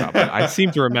talking about, but I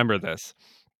seem to remember this.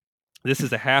 This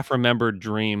is a half-remembered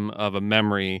dream of a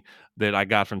memory that I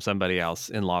got from somebody else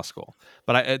in law school.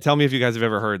 But tell me if you guys have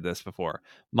ever heard this before.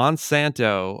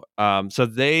 Monsanto, so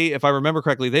they, if I remember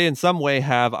correctly, they in some way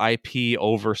have IP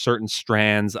over certain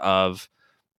strands of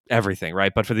everything,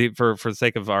 right? But for the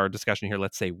sake of our discussion here,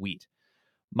 let's say wheat.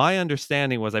 My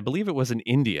understanding was, I believe it was in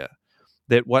India,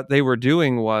 that what they were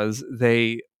doing was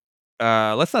they,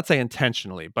 let's not say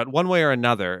intentionally, but one way or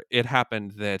another, it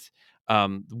happened that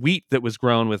wheat that was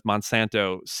grown with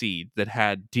Monsanto seed that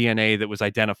had DNA that was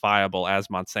identifiable as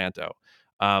Monsanto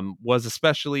was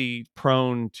especially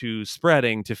prone to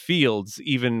spreading to fields,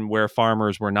 even where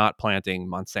farmers were not planting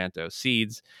Monsanto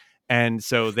seeds. And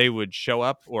so they would show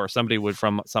up, or somebody would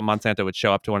from some Monsanto would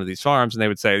show up to one of these farms, and they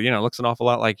would say, looks an awful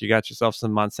lot like you got yourself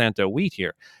some Monsanto wheat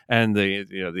here. And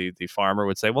the farmer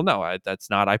would say, well, no, that's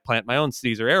not. I plant my own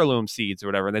seeds or heirloom seeds or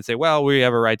whatever. And they'd say, well, we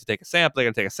have a right to take a sample. They're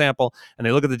going to take a sample, and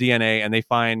they look at the DNA and they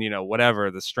find, whatever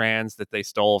the strands that they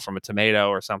stole from a tomato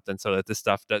or something, so that this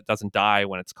stuff doesn't die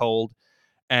when it's cold.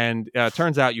 And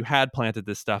turns out you had planted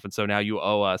this stuff, and so now you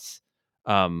owe us,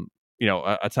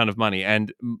 a ton of money.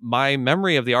 And my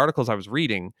memory of the articles I was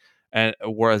reading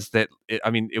was that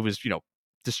it was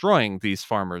destroying these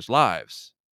farmers'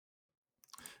 lives.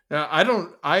 I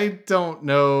don't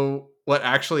know what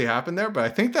actually happened there, but I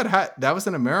think that was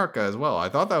in America as well. I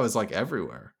thought that was like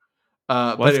everywhere.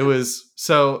 But it was,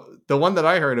 so the one that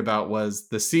I heard about was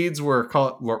the seeds were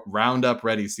Roundup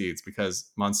Ready seeds, because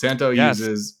Monsanto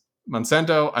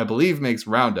Monsanto, I believe, makes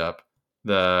Roundup,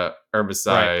 the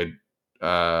herbicide,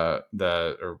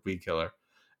 or weed killer.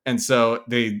 And so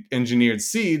they engineered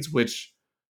seeds which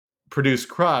produce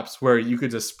crops where you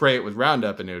could just spray it with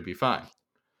Roundup and it would be fine.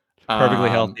 Perfectly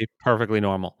healthy, perfectly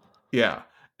normal. Yeah.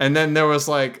 And then there was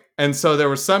so there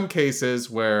were some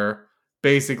cases where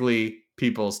basically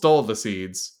people stole the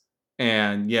seeds.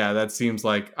 And yeah, that seems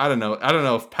like, I don't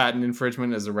know if patent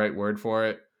infringement is the right word for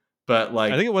it, but I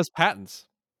think it was patents.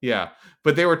 Yeah.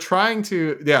 But they were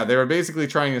basically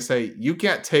trying to say, you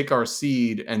can't take our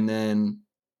seed and then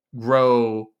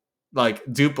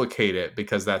duplicate it,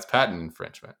 because that's patent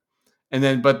infringement. And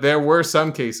then, but there were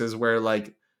some cases where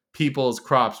people's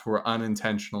crops were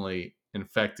unintentionally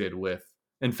infected,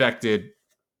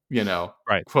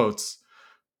 quotes,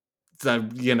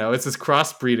 it's this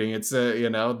crossbreeding. It's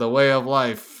the way of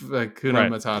life,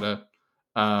 Hakuna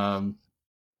Matata.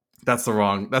 That's the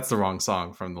wrong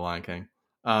song from The Lion King.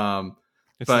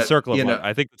 It's but the Circle of Life.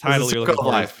 I think the title you're looking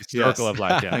for is the Circle of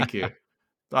Life. Yeah. Thank you.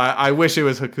 I wish it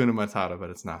was Hakuna Matata, but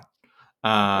it's not.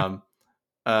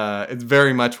 It's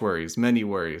very much worries, many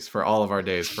worries for all of our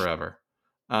days forever.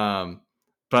 From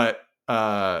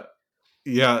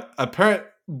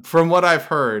what I've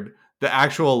heard, the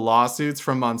actual lawsuits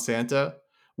from Monsanto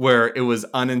where it was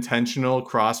unintentional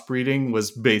crossbreeding was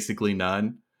basically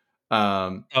none.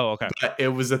 Okay. But it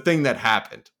was a thing that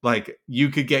happened. Like you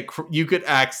could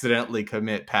accidentally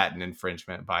commit patent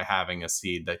infringement by having a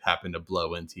seed that happened to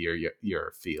blow into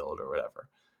your field or whatever.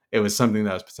 It was something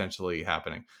that was potentially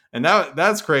happening, and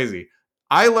that's crazy.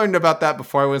 I learned about that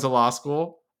before I went to law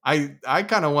school. I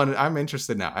kind of I'm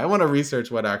interested now. I want to research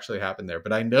what actually happened there,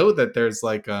 but I know that there's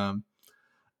like the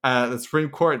Supreme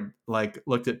Court like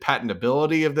looked at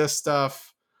patentability of this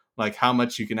stuff, like how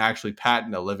much you can actually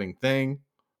patent a living thing,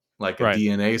 like a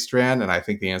DNA strand, and I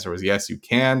think the answer was yes, you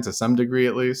can to some degree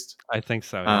at least. I think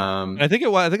so. Yeah. And I think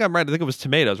I'm right. I think it was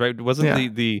tomatoes, right?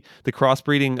 Wasn't the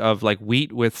crossbreeding of like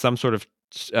wheat with some sort of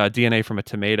DNA from a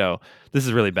tomato? This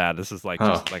is really bad. This is like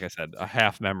just like I said, a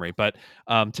half memory, but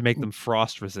to make them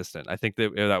frost resistant. I think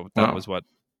that was what.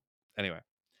 Anyway,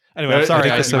 I'm sorry.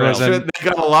 They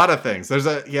got a lot of things. There's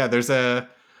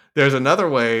another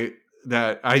way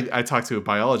that I talked to a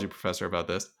biology professor about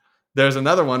this. There's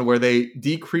another one where they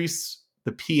decrease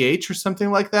the pH or something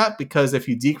like that, because if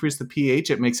you decrease the pH,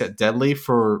 it makes it deadly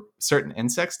for certain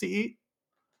insects to eat.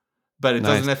 But it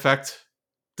doesn't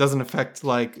affect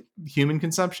like human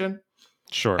consumption.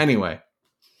 Sure. Anyway,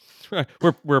 we're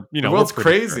the world's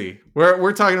crazy. Sure.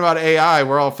 We're talking about AI.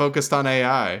 We're all focused on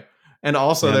AI, and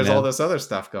also there's all this other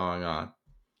stuff going on.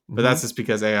 But that's just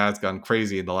because AI has gone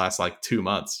crazy in the last like 2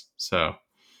 months. So.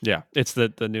 Yeah, it's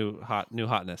the new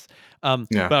hotness. But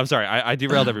I'm sorry, I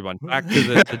derailed everyone. Back to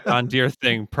the John Deere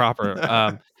thing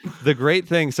proper. The great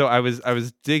thing. So I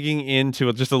was digging into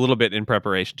it just a little bit in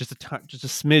preparation, just a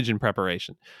smidge in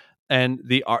preparation, and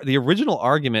the original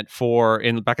argument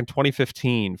back in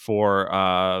 2015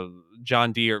 for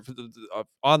John Deere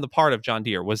on the part of John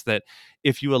Deere was that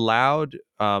if you allowed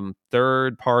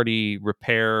third party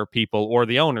repair people or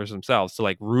the owners themselves to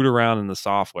like root around in the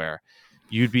software,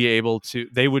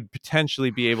 they would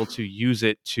potentially be able to use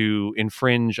it to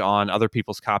infringe on other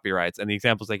people's copyrights. And the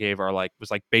examples they gave was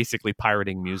basically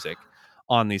pirating music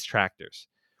on these tractors,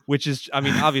 which is, I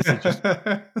mean, obviously just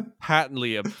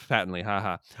patently,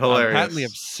 haha, hilarious, patently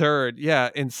absurd. Yeah.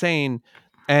 Insane.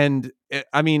 And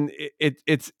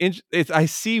it's I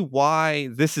see why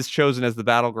this is chosen as the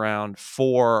battleground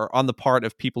on the part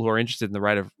of people who are interested in the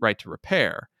right to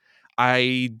repair.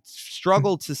 I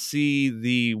struggle to see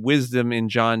the wisdom in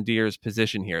John Deere's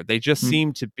position here. They just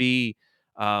seem to be,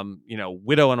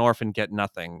 widow and orphan get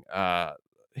nothing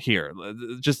here.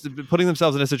 Just putting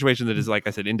themselves in a situation that is, like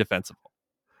I said, indefensible.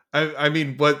 I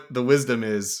mean, what the wisdom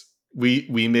is, we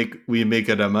make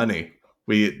it a money.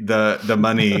 The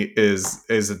money is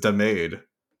a demade.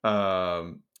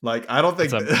 Like I don't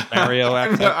think Mario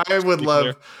accent. I would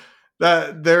love.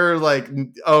 That they're like,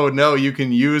 oh no, you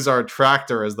can use our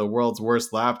tractor as the world's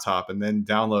worst laptop and then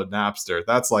download Napster.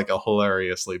 That's like a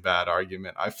hilariously bad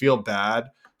argument. I feel bad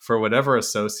for whatever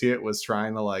associate was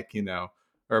trying to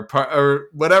or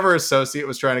whatever associate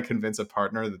was trying to convince a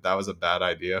partner that was a bad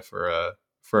idea for a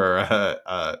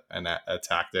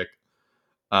tactic.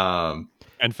 And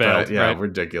failed. Yeah, right?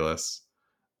 Ridiculous.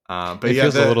 But it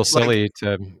feels a little silly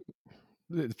to.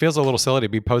 It feels a little silly to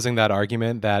be posing that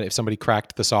argument that if somebody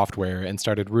cracked the software and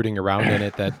started rooting around in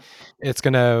it, that it's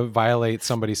going to violate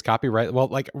somebody's copyright. Well,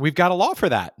 like we've got a law for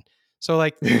that. So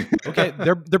like, okay,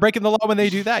 they're breaking the law when they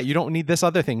do that. You don't need this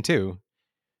other thing too.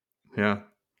 Yeah.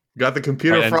 Got the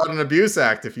Computer Fraud and Abuse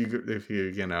Act if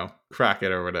you crack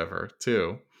it or whatever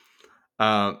too.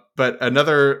 But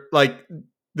another, like,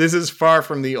 this is far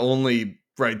from the only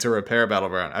right to repair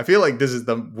battleground. I feel like this is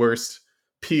the worst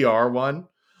PR one.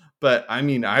 But I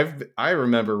mean, I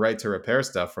remember right to repair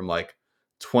stuff from like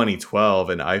 2012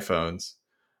 and iPhones.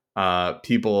 I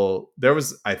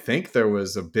think there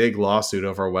was a big lawsuit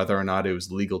over whether or not it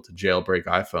was legal to jailbreak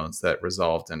iPhones that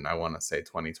resolved in, I want to say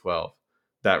 2012.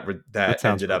 That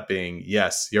ended up being,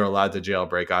 yes, you're allowed to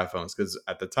jailbreak iPhones, because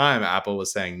at the time Apple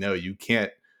was saying, no, you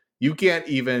can't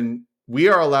even, we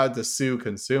are allowed to sue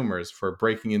consumers for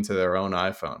breaking into their own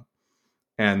iPhone.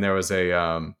 And there was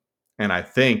and I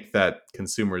think that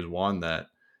consumers won that.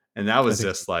 And that was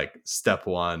just like step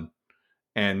one.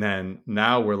 And then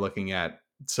now we're looking at,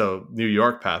 so New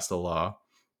York passed a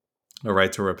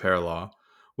right to repair law,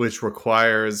 which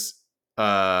requires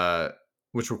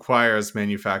which requires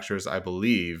manufacturers, I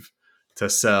believe, to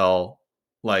sell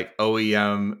like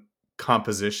OEM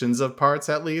compositions of parts,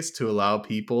 at least, to allow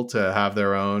people to have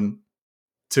their own,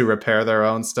 to repair their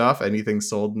own stuff, anything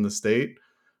sold in the state,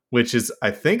 which is,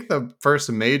 I think, the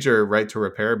first major right to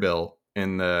repair bill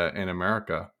in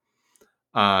America.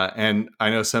 And I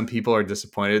know some people are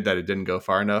disappointed that it didn't go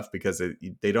far enough, because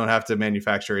they don't have to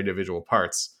manufacture individual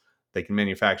parts. They can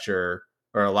manufacture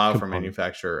or allow for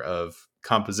manufacture of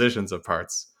compositions of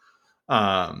parts.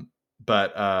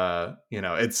 But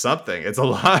it's something. It's a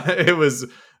lot. It was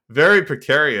very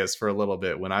precarious for a little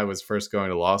bit when I was first going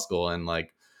to law school, and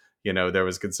there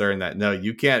was concern that no,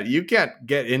 you can't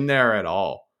get in there at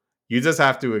all. You just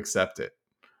have to accept it.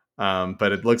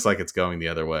 But it looks like it's going the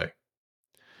other way.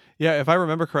 Yeah, if I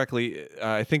remember correctly,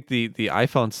 I think the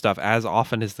iPhone stuff, as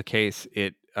often is the case,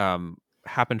 it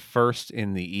happened first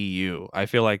in the EU. I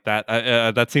feel like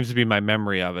that seems to be my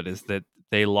memory of it, is that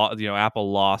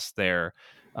Apple lost their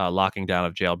locking down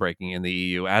of jailbreaking in the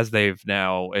EU, as they've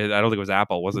now. I don't think it was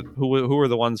Apple. Was it who were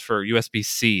the ones for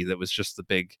USB-C? That was just the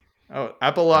big. Oh,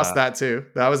 Apple lost that too.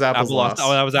 That was Apple's Apple lost. loss.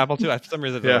 Oh, that was Apple too. For some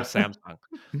reason, it was Samsung.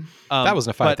 That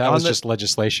wasn't a fight. That was just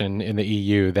legislation in the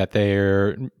EU that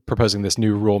they're proposing this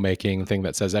new rulemaking thing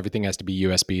that says everything has to be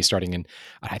USB starting in,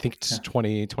 I think it's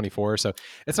 2024. So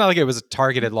it's not like it was a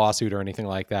targeted lawsuit or anything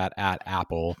like that at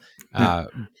Apple,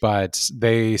 but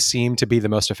they seem to be the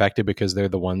most effective because they're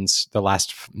the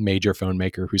last major phone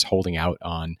maker who's holding out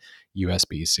on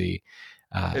USB-C.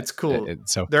 It's cool.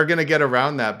 So they're going to get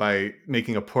around that by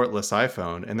making a portless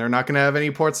iPhone, and they're not going to have any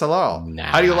ports at all. Nah,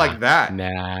 how do you like that?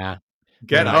 Nah,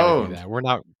 get home.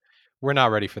 We're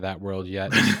not ready for that world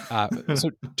yet. So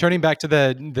turning back to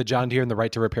the John Deere and the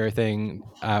right to repair thing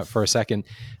for a second,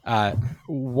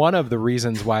 one of the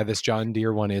reasons why this John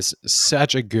Deere one is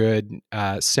such a good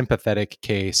sympathetic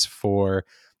case for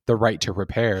the right to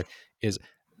repair is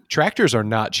tractors are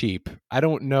not cheap. I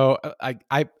don't know.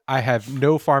 I have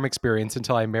no farm experience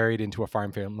until I married into a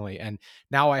farm family. And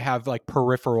now I have like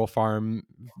peripheral farm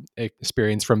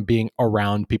experience from being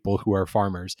around people who are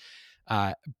farmers.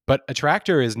 But a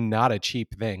tractor is not a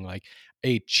cheap thing. Like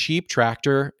a cheap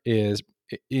tractor is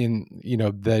in,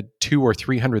 the $200,000 or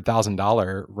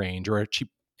 $300,000 range, or a cheap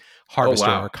harvester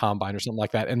or combine or something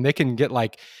like that. And they can get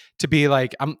to be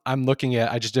I'm looking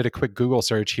at, I just did a quick Google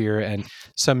search here, and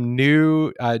some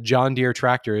new John Deere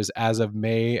tractors as of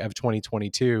May of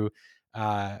 2022,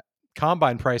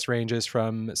 combine price ranges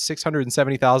from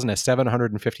 $670,000 to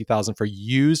 $750,000 for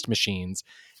used machines,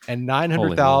 and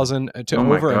 $900,000 to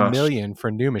over $1 million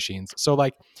for new machines. So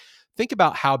think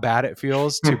about how bad it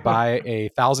feels to buy a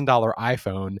 $1,000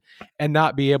 iPhone and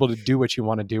not be able to do what you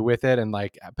want to do with it, and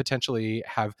potentially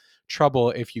have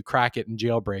trouble if you crack it and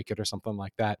jailbreak it or something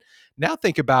like that. Now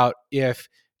think about if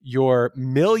your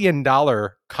 $1 million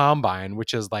combine,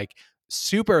 which is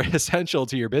super essential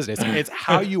to your business, it's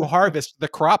how you harvest the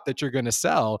crop that you're going to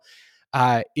sell,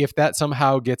 if that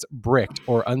somehow gets bricked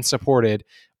or unsupported,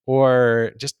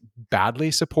 or just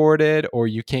badly supported, or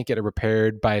you can't get it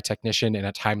repaired by a technician in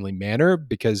a timely manner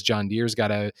because John Deere's got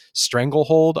a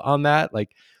stranglehold on that,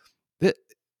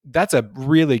 that's a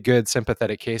really good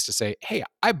sympathetic case to say, hey,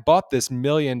 I bought this $1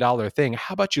 million thing.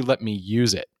 How about you let me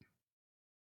use it?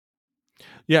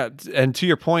 Yeah. And to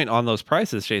your point on those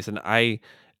prices, Jason,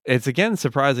 it's again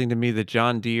surprising to me that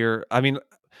John Deere,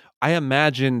 I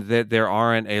imagine that there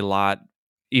aren't a lot,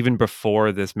 even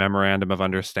before this memorandum of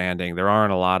understanding, there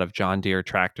aren't a lot of John Deere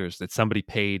tractors that somebody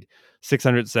paid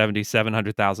 $670,000,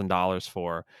 $700,000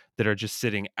 for, that are just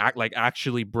sitting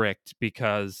actually bricked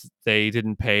because they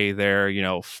didn't pay their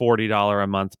 $40 a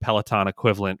month Peloton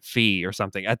equivalent fee or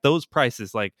something at those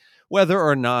prices. Whether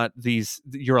or not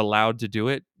you're allowed to do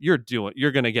it, you're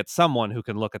going to get someone who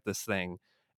can look at this thing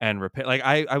and repair.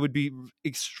 I would be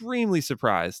extremely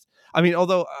surprised.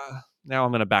 Although now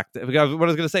I'm going to back. What I was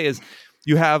going to say is,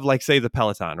 you have say the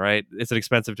Peloton, right? It's an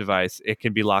expensive device. It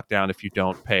can be locked down if you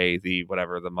don't pay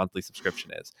whatever the monthly subscription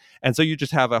is. And so you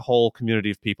just have a whole community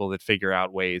of people that figure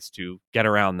out ways to get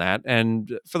around that.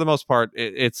 And for the most part,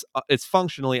 it's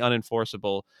functionally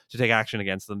unenforceable to take action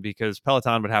against them, because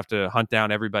Peloton would have to hunt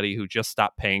down everybody who just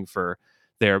stopped paying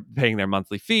their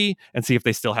monthly fee and see if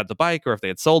they still had the bike, or if they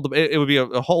had sold them. It would be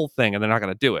a whole thing, and they're not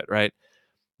going to do it, right?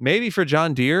 Maybe for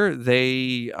John Deere,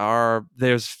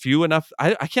 there's few enough.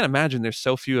 I can't imagine there's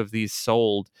so few of these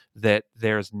sold that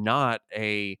there's not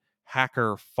a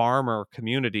hacker farmer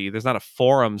community. There's not a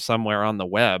forum somewhere on the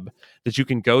web that you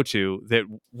can go to that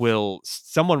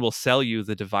someone will sell you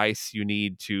the device you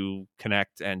need to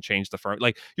connect and change the firm.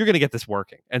 You're going to get this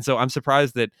working. And so I'm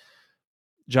surprised that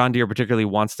John Deere particularly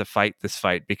wants to fight this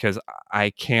fight, because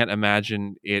I can't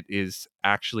imagine it is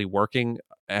actually working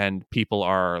and people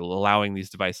are allowing these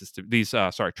tractors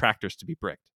to be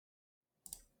bricked.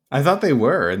 I thought they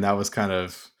were, and that was kind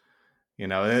of,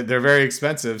 they're very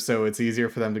expensive, so it's easier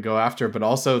for them to go after. But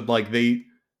also, like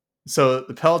so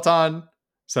the Peloton.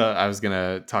 So I was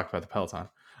gonna talk about the Peloton.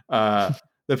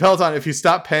 The Peloton, if you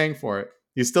stop paying for it,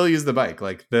 you still use the bike.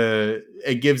 Like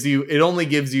it only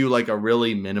gives you like a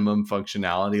really minimum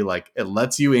functionality. Like it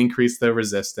lets you increase the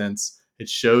resistance. It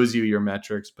shows you your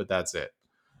metrics, but that's it.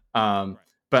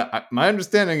 But my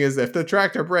understanding is if the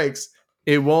tractor breaks,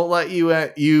 it won't let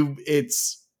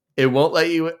it won't let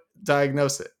you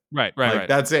diagnose it. Right.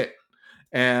 That's it.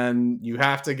 And you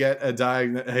have to get a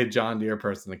John Deere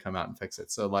person to come out and fix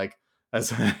it. So like as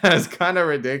kind of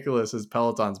ridiculous as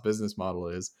Peloton's business model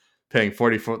is, paying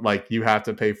you have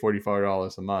to pay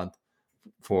 $44 a month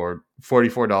for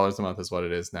 $44 a month is what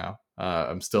it is now.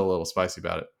 I'm still a little spicy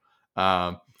about it.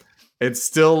 It's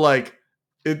still like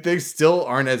they still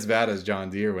aren't as bad as John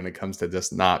Deere when it comes to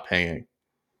just not paying.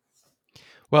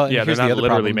 Well, yeah, they're here's the not other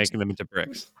literally problem. making them into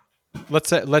bricks. Let's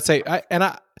say,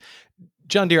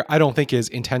 John Deere, I don't think is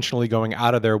intentionally going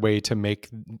out of their way to make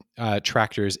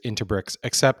tractors into bricks,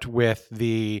 except with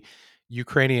the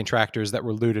Ukrainian tractors that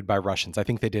were looted by Russians. I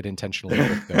think they did intentionally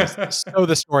brick those. So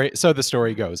the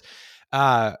story goes.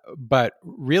 But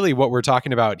really, what we're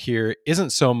talking about here isn't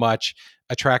so much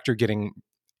a tractor getting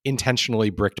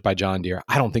intentionally bricked by John Deere.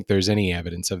 I don't think there's any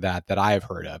evidence of that I've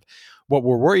heard of. What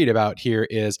we're worried about here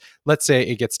is, let's say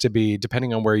it gets to be,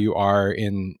 depending on where you are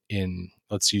in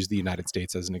let's use the United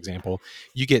States as an example,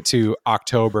 you get to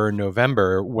October,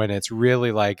 November, when it's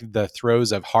really like the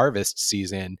throes of harvest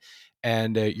season,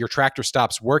 and your tractor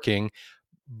stops working.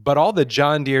 But all the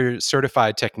John Deere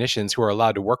certified technicians who are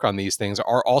allowed to work on these things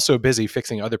are also busy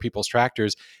fixing other people's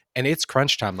tractors. And it's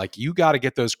crunch time. Like, you got to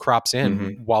get those crops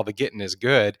in while the getting is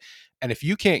good. And if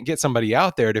you can't get somebody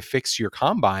out there to fix your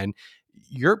combine,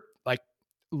 you're like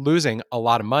losing a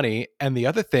lot of money. And the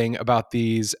other thing about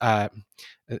these,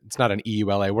 it's not an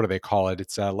EULA, what do they call it?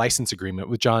 It's a license agreement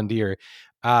with John Deere.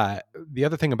 The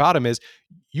other thing about them is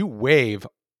you waive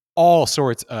all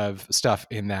sorts of stuff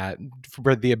in that,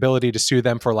 for the ability to sue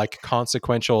them for like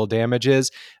consequential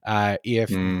damages. If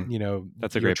That's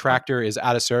a your great tractor point. is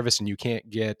out of service and you can't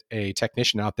get a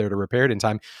technician out there to repair it in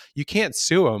time, you can't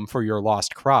sue them for your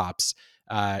lost crops.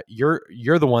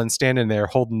 You're the one standing there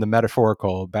holding the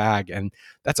metaphorical bag, and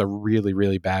that's a really,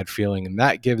 really bad feeling. And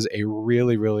that gives a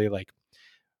really, really like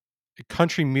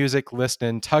country music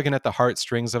listening, tugging at the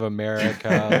heartstrings of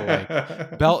America,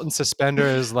 like belt and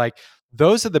suspenders. Like,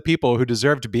 those are the people who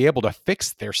deserve to be able to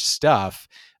fix their stuff,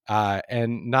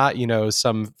 and not,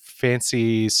 some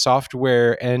fancy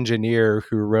software engineer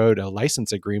who wrote a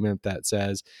license agreement that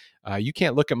says, you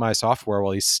can't look at my software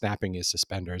while he's snapping his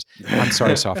suspenders. I'm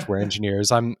sorry, software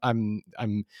engineers. I'm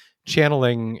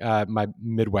channeling my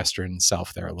Midwestern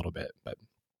self there a little bit, but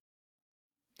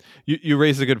You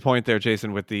raised a good point there,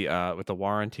 Jason, with the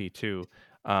warranty too.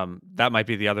 That might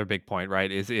be the other big point,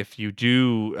 right? Is if you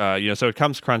do, so it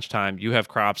comes crunch time, you have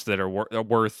crops that are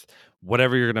worth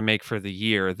whatever you're going to make for the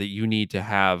year that you need to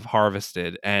have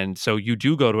harvested, and so you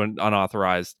do go to an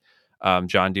unauthorized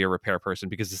John Deere repair person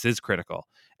because this is critical,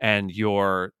 and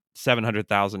your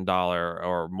 $700,000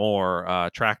 or more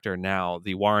tractor, now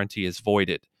the warranty is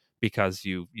voided because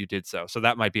you did so. So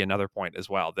that might be another point as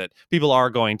well, that people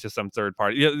are going to some third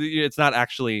party. It's not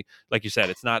actually, like you said,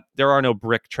 it's not, there are no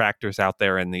brick tractors out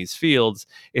there in these fields.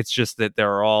 It's just that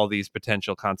there are all these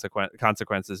potential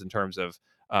consequences in terms of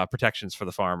protections for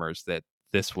the farmers that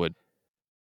this would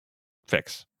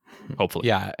fix, hopefully.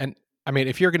 Yeah. And I mean,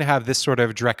 if you're going to have this sort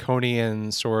of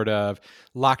draconian sort of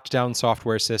locked down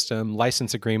software system,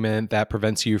 license agreement that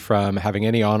prevents you from having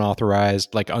any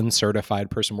unauthorized, like uncertified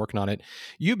person working on it,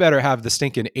 you better have the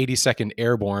stinking 82nd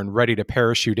Airborne ready to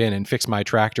parachute in and fix my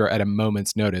tractor at a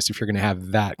moment's notice if you're going to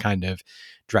have that kind of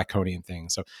draconian thing.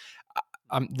 So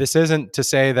this isn't to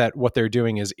say that what they're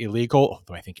doing is illegal,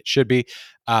 although I think it should be.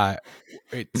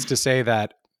 It's to say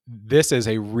that this is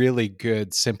a really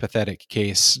good sympathetic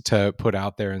case to put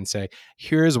out there and say,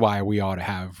 here's why we ought to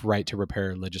have right to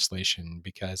repair legislation.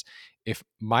 Because if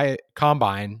my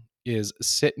combine is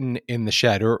sitting in the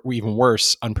shed, or even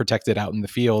worse, unprotected out in the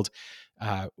field,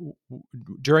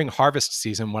 during harvest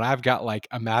season, when I've got like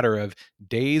a matter of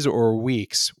days or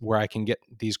weeks where I can get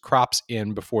these crops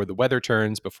in before the weather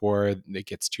turns, before it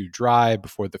gets too dry,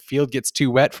 before the field gets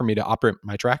too wet for me to operate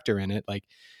my tractor in it, like,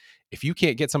 if you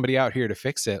can't get somebody out here to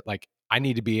fix it, like, I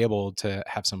need to be able to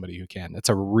have somebody who can. It's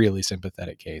a really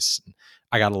sympathetic case.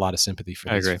 I got a lot of sympathy for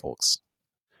these folks.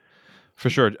 For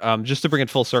sure. Just to bring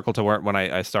it full circle to where when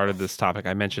I started this topic,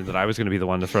 I mentioned that I was going to be the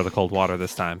one to throw the cold water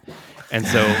this time. And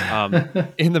so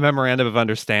in the memorandum of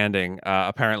understanding,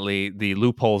 apparently the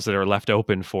loopholes that are left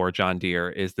open for John Deere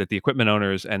is that the equipment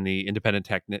owners and the independent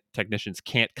technicians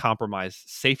can't compromise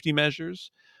safety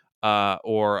measures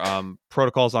or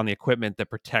protocols on the equipment that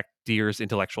protect Deere's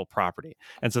intellectual property.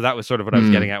 And so that was sort of what I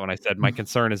was getting at when I said my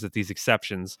concern is that these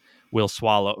exceptions will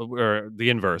swallow, or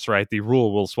the inverse, right? The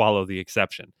rule will swallow the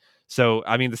exception. So,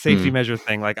 I mean, the safety measure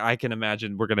thing, like I can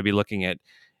imagine we're going to be looking at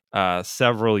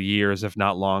several years, if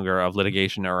not longer, of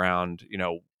litigation around,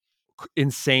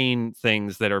 insane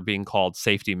things that are being called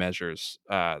safety measures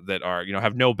that are,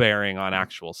 have no bearing on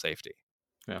actual safety.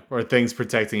 Yeah, or things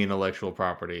protecting intellectual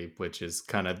property, which is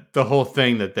kind of the whole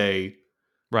thing that they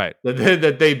Right.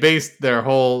 that they based their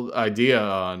whole idea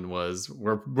on was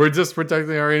we're just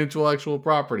protecting our intellectual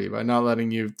property by not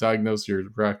letting you diagnose your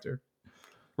tractor.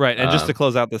 Right. And just to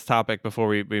close out this topic before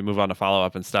we move on to follow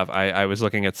up and stuff, I was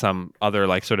looking at some other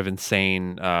like sort of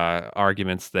insane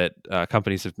arguments that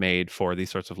companies have made for these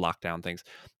sorts of lockdown things.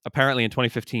 Apparently in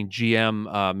 2015,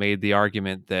 GM made the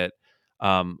argument that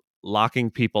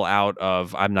locking people out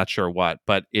of, I'm not sure what,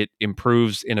 but it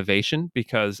improves innovation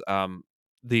because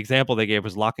the example they gave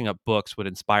was locking up books would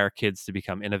inspire kids to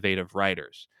become innovative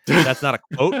writers. That's not a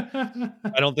quote.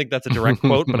 I don't think that's a direct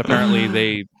quote, but apparently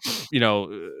they,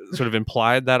 sort of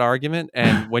implied that argument.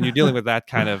 And when you're dealing with that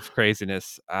kind of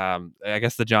craziness, I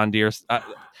guess the John Deere,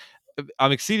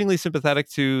 I'm exceedingly sympathetic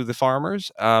to the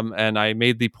farmers. And I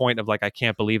made the point of like, I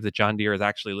can't believe that John Deere is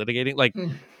actually litigating. Like,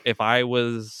 if I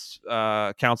was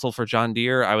counsel for John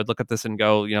Deere, I would look at this and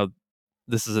go,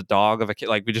 this is a dog of a kid.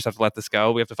 Like, we just have to let this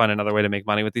go. We have to find another way to make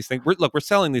money with these things. We're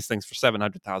selling these things for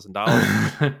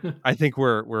 $700,000. I think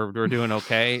we're doing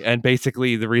okay. And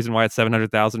basically, the reason why it's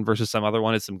 700,000 versus some other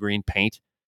one is some green paint.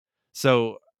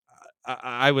 So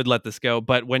I would let this go.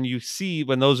 But when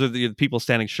those are the people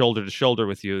standing shoulder to shoulder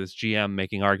with you, this GM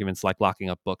making arguments like locking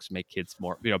up books make kids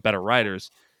more, better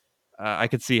writers, I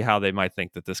could see how they might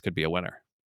think that this could be a winner.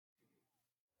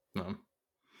 No.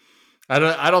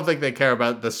 I don't think they care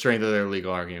about the strength of their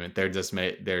legal argument. They're just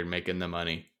they're making the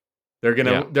money. They're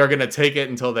gonna take it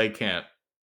until they can't.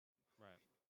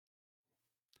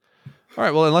 All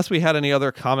right. Well, unless we had any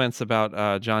other comments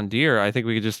about John Deere, I think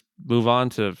we could just move on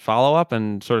to follow up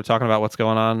and sort of talking about what's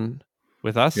going on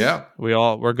with us. Yeah,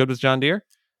 we're good with John Deere.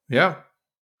 Yeah,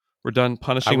 we're done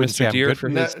punishing Mr. Deere for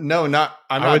his. No, not.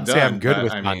 I would say I'm good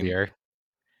with John Deere.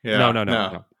 Yeah,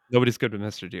 no. Nobody's good with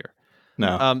Mr. Deere.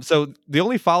 No. So the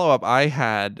only follow up I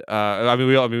had,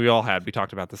 we all had. We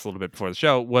talked about this a little bit before the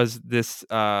show. Was this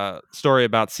story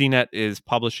about CNET is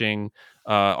publishing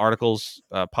articles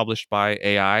published by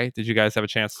AI? Did you guys have a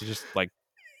chance to just like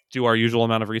do our usual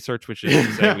amount of research, which is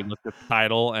to say we looked at the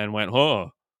title and went,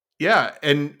 "Oh, yeah."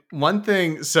 And one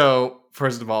thing. So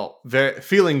first of all,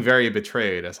 feeling very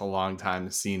betrayed as a longtime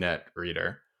CNET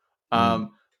reader,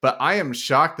 but I am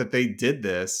shocked that they did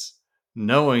this,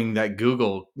 knowing that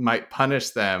Google might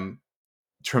punish them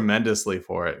tremendously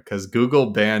for it, because Google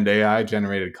banned AI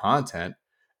generated content,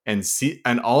 and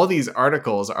all these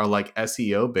articles are like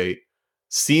SEO bait.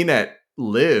 CNET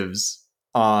lives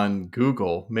on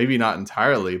Google, maybe not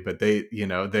entirely, but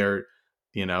they're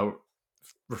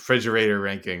refrigerator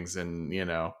rankings and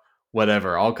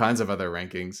whatever, all kinds of other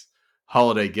rankings,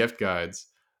 holiday gift guides.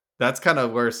 That's kind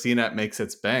of where CNET makes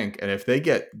its bank, and if they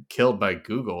get killed by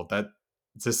Google, that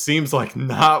just seems like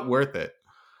not worth it.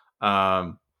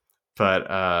 But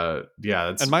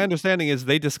that's... And my understanding is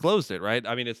they disclosed it, right?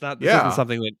 I mean, it's not. This isn't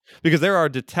something that, because there are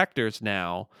detectors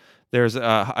now. There's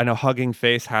I know Hugging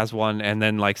Face has one, and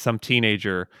then like some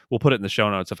teenager, we'll put it in the show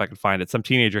notes if I can find it. Some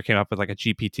teenager came up with like a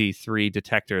GPT-3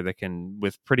 detector that can,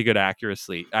 with pretty good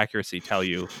accuracy, tell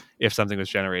you if something was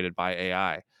generated by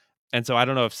AI. And so I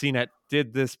don't know if CNET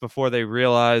did this before they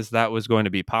realized that was going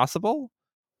to be possible.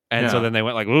 And so then they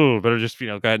went like, "Ooh, better just go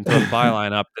ahead and throw the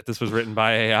byline up that this was written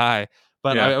by AI."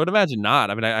 But I would imagine not.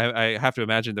 I mean, I have to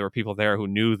imagine there were people there who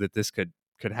knew that this could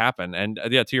happen. And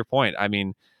to your point, I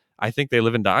mean, I think they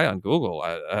live and die on Google.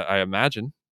 I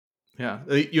imagine. Yeah,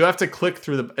 you have to click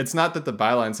through it's not that the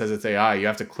byline says it's AI. You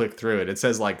have to click through it. It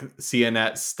says like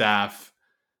CNET staff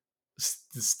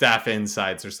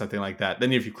insights or something like that.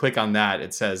 Then if you click on that,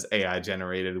 it says AI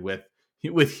generated with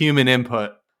human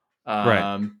input.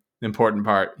 Right. Important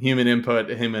part: human input,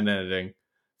 human editing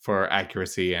for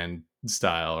accuracy and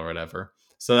style or whatever.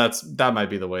 So that might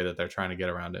be the way that they're trying to get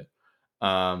around it.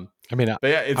 I mean, but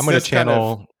yeah, I'm going to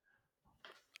channel.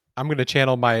 I'm going to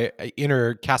channel my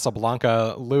inner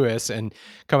Casablanca Lewis and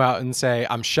come out and say,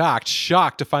 I'm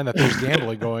shocked to find that there's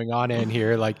gambling going on in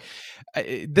here. Like,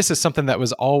 this is something that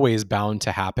was always bound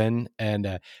to happen.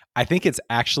 And I think it's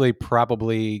actually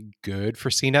probably good for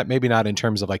CNET, maybe not in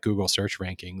terms of like Google search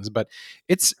rankings, but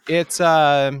it's,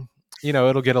 it'll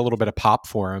get a little bit of pop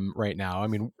for them right now. I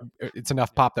mean, it's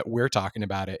enough pop that we're talking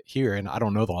about it here. And I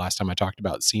don't know the last time I talked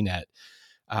about CNET.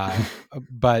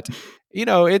 But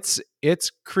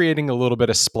it's creating a little bit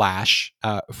of splash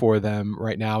for them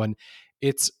right now, and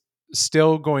it's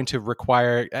still going to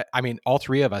require. I mean, all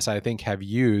three of us, I think, have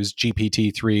used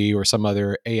GPT-3 or some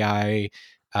other AI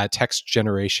text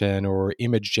generation or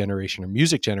image generation or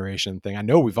music generation thing. I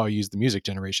know we've all used the music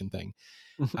generation thing.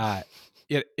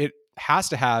 It has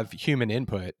to have human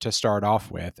input to start off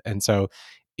with, and so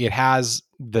it has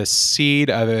the seed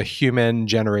of a human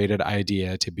generated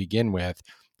idea to begin with,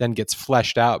 then gets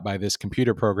fleshed out by this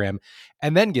computer program,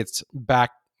 and then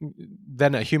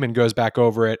then a human goes back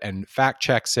over it and fact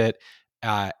checks it,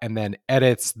 and then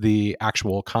edits the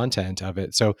actual content of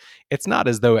it. So it's not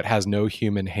as though it has no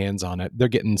human hands on it. They're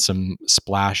getting some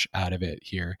splash out of it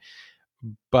here.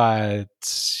 But,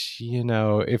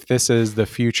 if this is the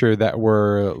future that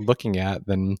we're looking at,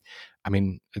 then, I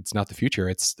mean, it's not the future,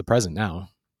 it's the present now.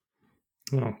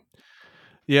 Oh.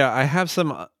 Yeah, I have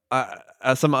some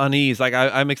unease. Like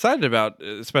I'm excited about,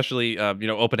 especially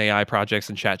OpenAI projects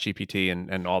and ChatGPT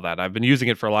and all that. I've been using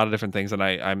it for a lot of different things, and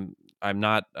I'm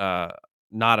not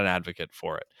an advocate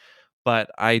for it,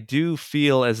 but I do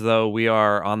feel as though we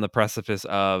are on the precipice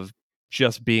of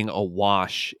just being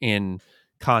awash in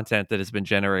content that has been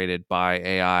generated by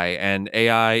AI and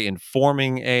AI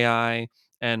informing AI.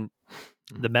 And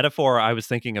the metaphor I was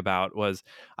thinking about was,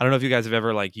 I don't know if you guys have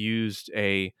ever like used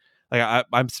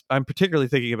I'm particularly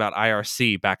thinking about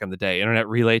IRC back in the day, Internet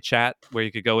Relay Chat, where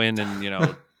you could go in and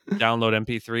download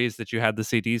MP3s that you had the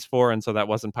CDs for, and so that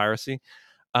wasn't piracy.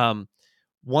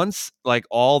 Once like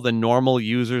all the normal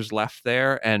users left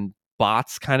there and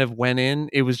bots kind of went in,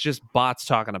 it was just bots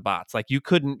talking to bots. Like you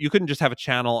couldn't just have a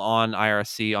channel on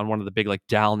IRC on one of the big like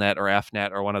DALNet or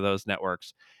FNet or one of those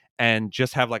networks and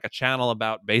just have like a channel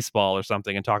about baseball or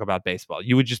something and talk about baseball.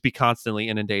 You would just be constantly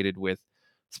inundated with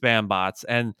spam bots.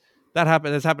 And that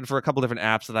has happened for a couple different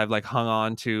apps that I've like hung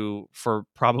on to for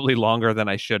probably longer than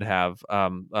I should have.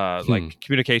 Like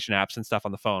communication apps and stuff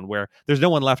on the phone, where there's no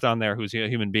one left on there who's a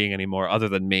human being anymore other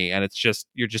than me, and it's just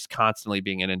you're just constantly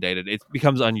being inundated. It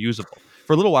becomes unusable.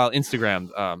 For a little while, Instagram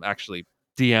actually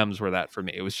DMs were that for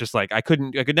me. It was just like I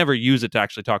could never use it to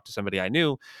actually talk to somebody I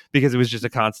knew because it was just a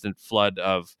constant flood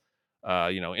of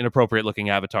inappropriate looking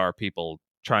avatar people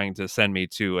trying to send me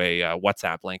to a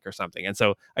WhatsApp link or something. And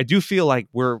so I do feel like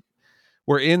we're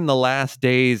in the last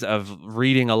days of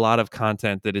reading a lot of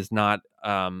content that is not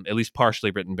at least partially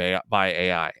written by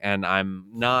AI, and I'm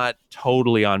not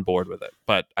totally on board with it,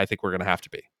 but I think we're going to have to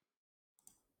be.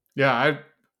 Yeah,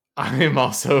 I am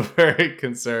also very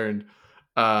concerned.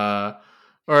 Or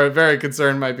very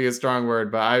concerned might be a strong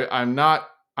word, but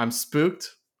I'm spooked,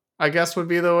 I guess would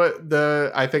be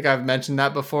the I think I've mentioned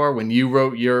that before. When you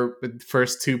wrote your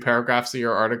first 2 paragraphs of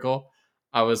your article,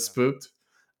 I was spooked.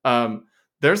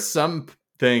 There's some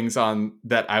things on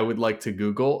that I would like to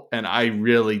Google, and I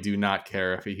really do not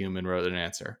care if a human wrote an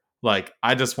answer. Like,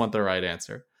 I just want the right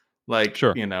answer. Like,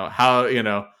 Sure.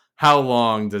 how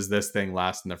long does this thing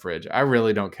last in the fridge? I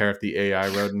really don't care if the AI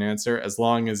wrote an answer, as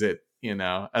long as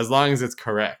it's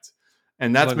correct.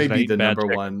 And that's maybe the number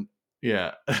one.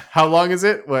 Yeah. How long is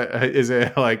it? What is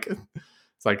it like?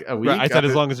 It's like a week. Right, I said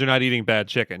as long as you're not eating bad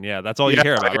chicken. Yeah, that's all you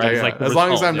care about, right? Yeah. It's like as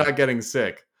long as I'm not getting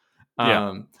sick.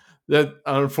 That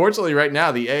unfortunately right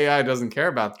now the AI doesn't care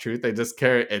about the truth. It just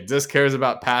cares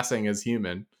about passing as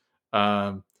human.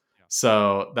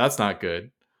 So that's not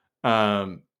good.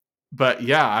 But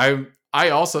yeah, I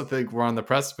also think we're on the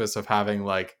precipice of having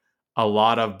like a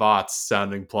lot of bots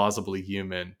sounding plausibly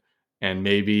human, and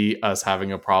maybe us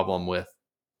having a problem with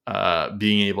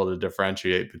being able to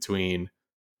differentiate between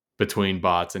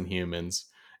bots and humans.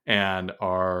 And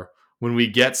when we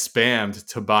get spammed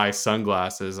to buy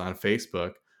sunglasses on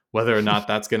Facebook, whether or not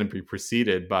that's going to be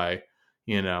preceded by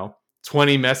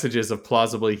 20 messages of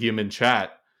plausibly human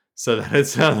chat, so that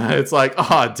it's like,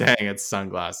 oh dang, it's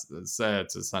sunglasses,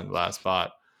 it's a sunglass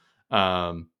bot.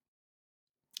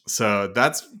 So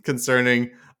that's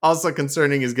concerning. Also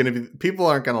concerning is going to be, people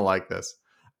aren't going to like this,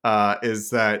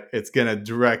 is that it's going to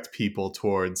direct people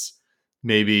towards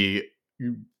maybe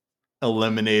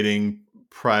eliminating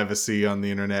privacy on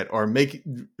the internet, or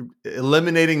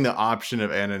eliminating the option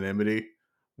of anonymity,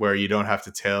 where you don't have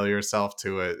to tailor yourself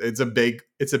to it. It's a big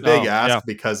ask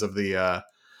because of the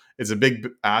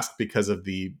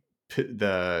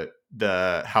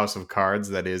the house of cards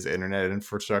that is internet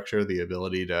infrastructure, the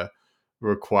ability to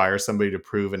require somebody to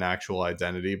prove an actual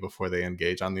identity before they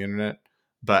engage on the internet.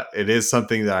 But it is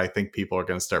something that I think people are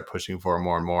going to start pushing for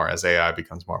more and more as AI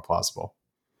becomes more plausible.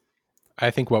 I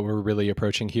think what we're really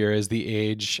approaching here is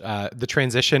the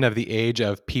transition of the age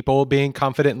of people being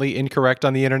confidently incorrect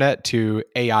on the internet to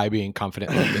AI being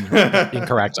confidently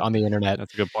incorrect on the internet.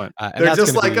 That's a good point. And They're that's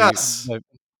just gonna like be us.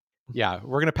 Yeah,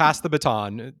 we're going to pass the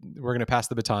baton. We're going to pass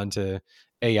the baton to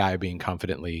AI being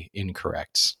confidently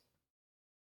incorrect.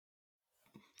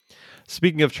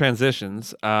 Speaking of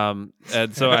transitions, and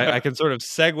so I can sort of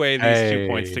segue these 2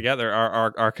 points Hey. together.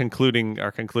 Our concluding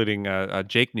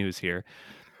Jake news here.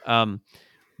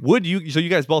 Would you? So you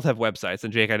guys both have websites,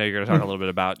 and Jake, I know you're going to talk a little bit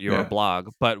about your Yeah. blog,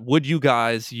 but would you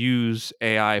guys use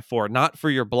AI for not for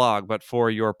your blog, but for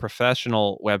your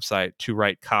professional website to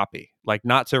write copy, like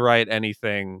not to write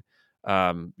anything,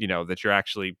 that you're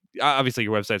actually obviously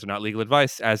your websites are not legal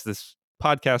advice, as this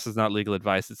podcast is not legal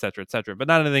advice, et cetera, but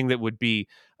not anything that would be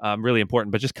really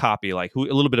important, but just copy, like a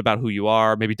little bit about who you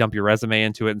are, maybe dump your resume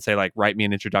into it and say like, write me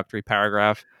an introductory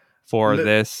paragraph for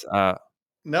this.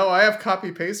 No, I have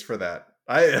copy paste for that.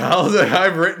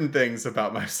 I've written things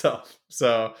about myself.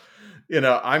 So,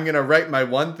 I'm going to write my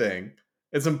one thing.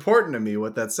 It's important to me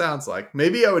what that sounds like.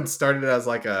 Maybe I would start it as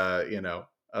like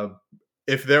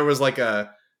if there was like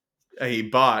a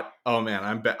bot, oh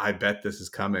man, I bet this is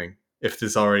coming. If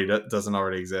this already doesn't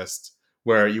already exist,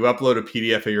 where you upload a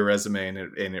PDF of your resume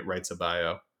and it writes a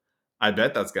bio. I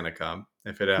bet that's going to come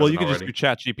if it hasn't Well, you could already. just do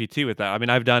Chat GPT with that. I mean,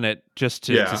 I've done it just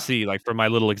to Yeah. see, like for my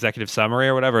little executive summary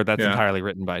or whatever, that's Yeah. entirely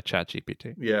written by Chat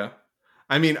GPT. Yeah.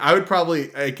 I mean, I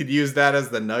could use that as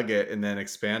the nugget and then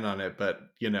expand on it. But,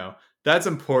 that's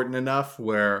important enough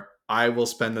where I will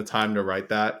spend the time to write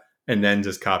that and then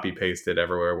just copy paste it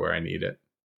everywhere where I need it.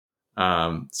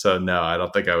 So no, I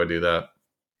don't think I would do that.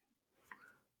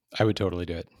 I would totally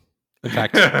do it. In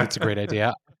fact, it's a great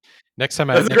idea. Next time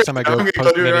I go I'm gonna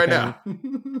post do it right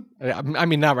anything, now. I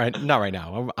mean, not right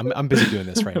now. I'm busy doing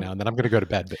this right now, and then I'm going to go to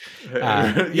bed.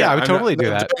 But Yeah, I would totally do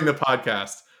that. During the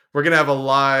podcast, we're gonna have a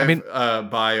live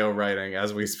bio writing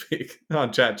as we speak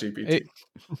on ChatGPT.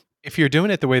 If you're doing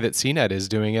it the way that CNET is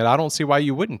doing it, I don't see why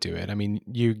you wouldn't do it. I mean,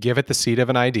 you give it the seed of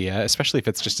an idea, especially if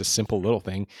it's just a simple little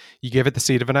thing. You give it the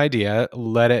seed of an idea,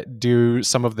 let it do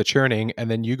some of the churning, and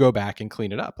then you go back and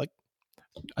clean it up. Like,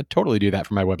 I'd totally do that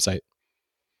for my website.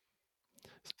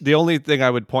 The only thing I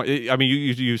would point, I mean,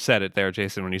 you said it there,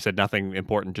 Jason, when you said nothing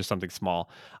important, just something small.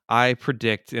 I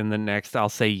predict in the next, I'll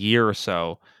say, year or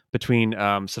so, between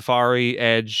Safari,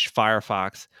 Edge,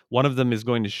 Firefox, one of them is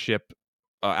going to ship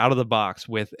out of the box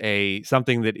with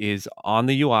something that is on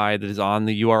the UI, that is on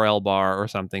the URL bar or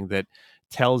something that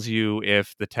tells you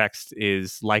if the text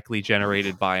is likely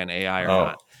generated by an AI or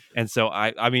not. And so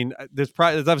I mean, there's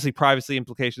obviously privacy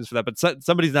implications for that, but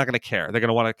somebody's not going to care. They're going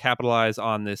to want to capitalize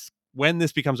on this when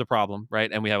this becomes a problem,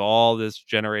 right? And we have all this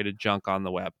generated junk on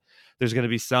the web. There's going to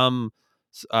be some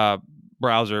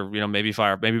browser, maybe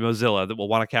Mozilla, that will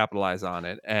want to capitalize on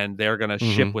it, and they're going to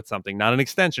ship with something, not an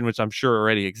extension, which I'm sure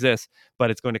already exists,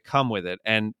 but it's going to come with it.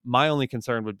 And my only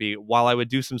concern would be, while I would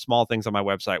do some small things on my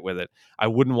website with it, I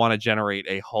wouldn't want to generate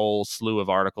a whole slew of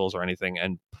articles or anything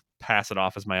and pass it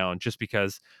off as my own, just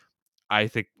because I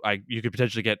think you could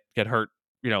potentially get hurt,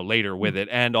 later with it.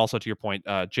 And also, to your point,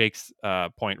 Jake's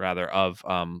point rather, of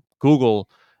Google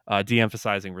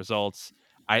de-emphasizing results.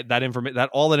 All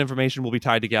that information will be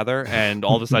tied together, and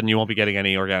all of a sudden you won't be getting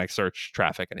any organic search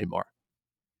traffic anymore.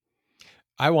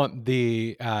 I want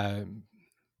the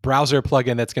browser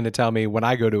plugin that's going to tell me when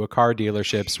I go to a car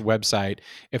dealership's website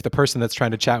if the person that's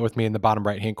trying to chat with me in the bottom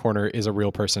right hand corner is a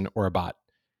real person or a bot.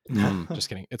 Just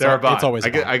kidding. It's always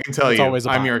a bot. I can tell it's you, always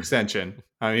I'm your extension.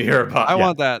 You're a bot. I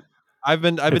want that. I've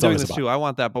been doing this too. I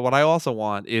want that. But what I also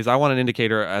want is, I want an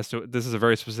indicator as to, this is a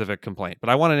very specific complaint, but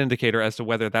I want an indicator as to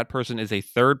whether that person is a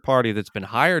third party that's been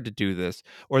hired to do this,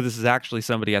 or this is actually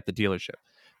somebody at the dealership.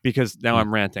 Because now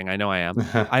I'm ranting. I know I am.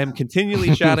 I am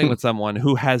continually chatting with someone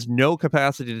who has no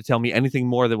capacity to tell me anything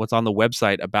more than what's on the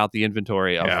website about the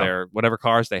inventory of their whatever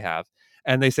cars they have.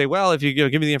 And they say, well, if you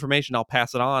give me the information, I'll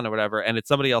pass it on or whatever. And it's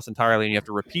somebody else entirely, and you have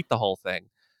to repeat the whole thing.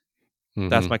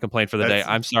 That's my complaint for the day.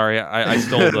 I'm sorry. I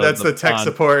stole that's the tech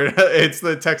support. It's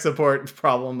the tech support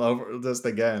problem over just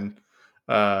again.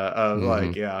 It's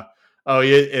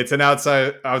an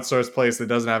outsourced place that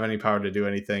doesn't have any power to do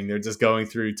anything. They're just going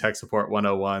through tech support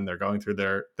 101. They're going through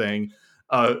their thing.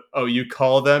 You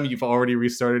call them, you've already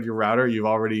restarted your router. You've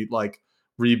already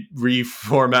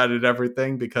reformatted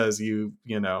everything because you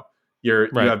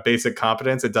have basic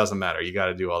competence. It doesn't matter. You got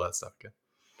to do all that stuff again.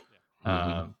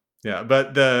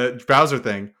 But the browser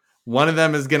thing, One of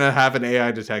them is going to have an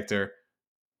AI detector.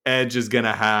 Edge is going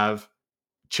to have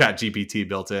ChatGPT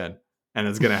built in, and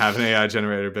it's going to have an AI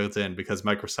generator built in because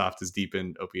Microsoft is deep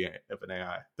in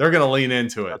OpenAI. They're going to lean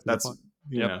into it. That's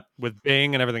you know, with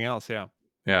Bing and everything else.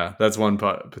 yeah, that's one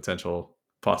potential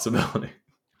possibility.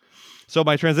 So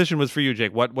my transition was for you,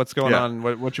 Jake. What's going on?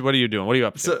 What are you doing? What are you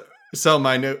up to? So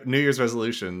my New Year's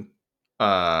resolution,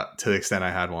 to the extent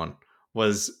I had one,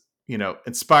 was,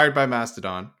 inspired by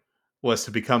Mastodon, was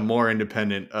to become more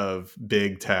independent of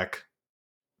big tech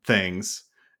things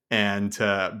and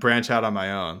to branch out on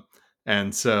my own.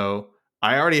 And so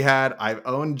I've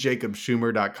owned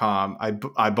jacobschumer.com.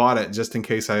 I bought it just in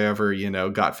case I ever,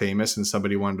 got famous and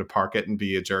somebody wanted to park it and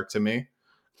be a jerk to me.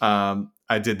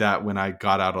 I did that when I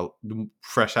got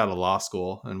fresh out of law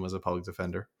school and was a public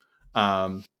defender.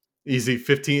 Easy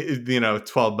 15,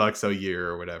 $12 a year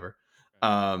or whatever.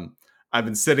 I've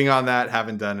been sitting on that,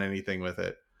 haven't done anything with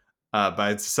it. But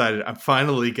I decided I'm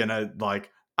finally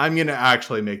I'm going to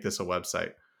actually make this a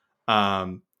website.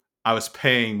 I was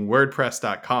paying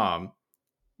WordPress.com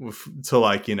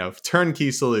to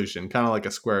turnkey solution, kind of like a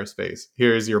Squarespace.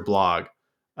 Here's your blog.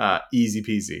 Easy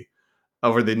peasy.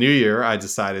 Over the new year, I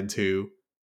decided to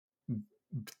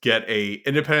get a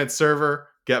independent server,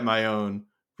 get my own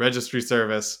registry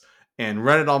service, and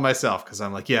run it all myself because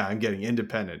I'm like, yeah, I'm getting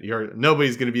independent. No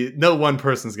one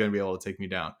person's going to be able to take me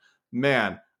down.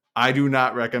 Man, I do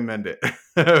not recommend it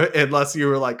unless you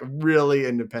were like really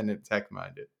independent tech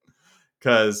minded,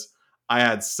 because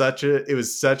it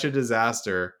was such a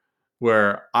disaster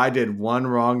where I did one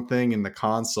wrong thing in the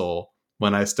console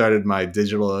when I started my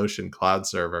DigitalOcean cloud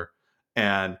server,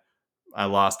 and I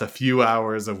lost a few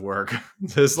hours of work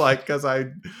just like because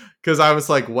I was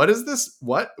like, what is this?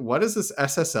 What is this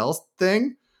SSL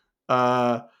thing?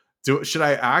 Should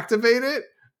I activate it?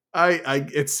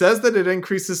 It says that it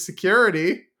increases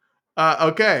security.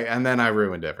 Okay, and then I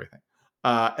ruined everything.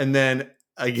 And then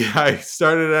I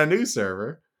started a new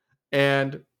server,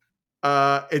 and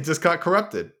it just got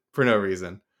corrupted for no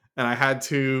reason, and I had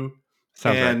to.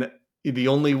 Right. The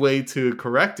only way to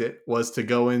correct it was to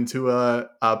go into a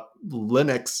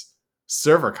Linux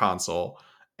server console,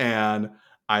 and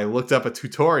I looked up a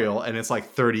tutorial, and it's like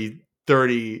 30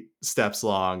 steps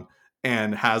long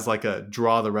and has like a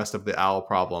draw the rest of the owl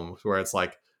problem where it's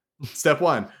like, step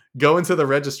 1, go into the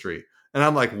registry. And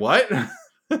I'm like, what?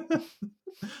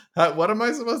 What am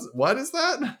I supposed to, what is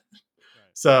that? Right.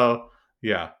 So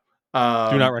yeah.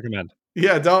 Do not recommend.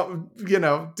 Yeah, don't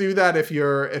do that if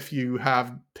you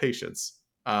have patience.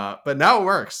 But now it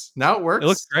works. It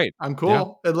looks great. I'm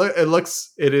cool. Yeah.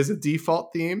 It is a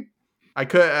default theme.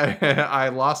 I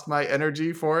lost my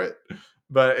energy for it,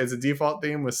 but it's a default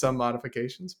theme with some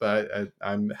modifications. But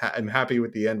I'm happy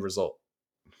with the end result.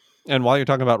 And while you're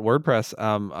talking about WordPress,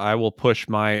 I will push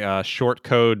my short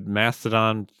code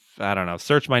Mastodon. I don't know.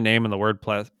 Search my name in the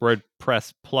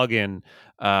WordPress plugin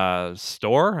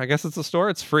store. I guess it's a store.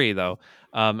 It's free though,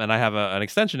 and I have an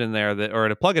extension in there or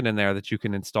a plugin in there that you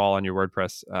can install on your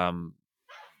WordPress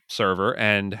server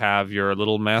and have your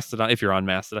little Mastodon. If you're on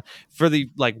Mastodon, for the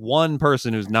one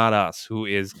person who's not us, who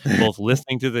is both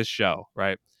listening to this show,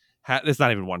 right? It's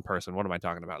not even one person. What am I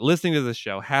talking about? Listening to this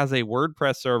show, has a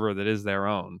WordPress server that is their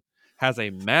own, has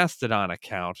a Mastodon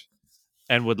account,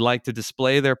 and would like to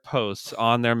display their posts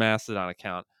on their Mastodon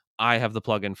account. I have the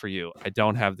plugin for you. I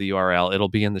don't have the URL. It'll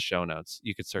be in the show notes.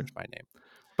 You could search my name.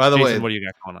 By the Jason, way, what do you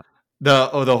got going on?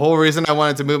 The whole reason I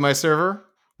wanted to move my server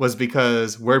was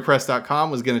because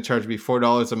WordPress.com was going to charge me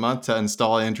 $4 a month to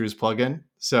install Andrew's plugin.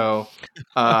 So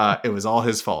it was all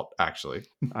his fault, actually.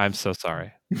 I'm so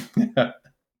sorry.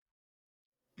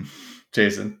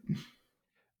 Jason.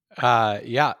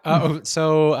 Yeah.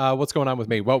 So what's going on with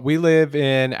me? Well, we live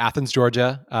in Athens,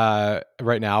 Georgia,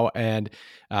 right now, and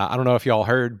I don't know if y'all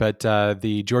heard, but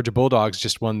the Georgia Bulldogs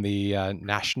just won the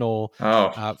national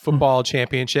football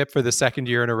championship for the second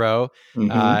year in a row.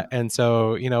 Mm-hmm. And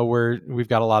so we've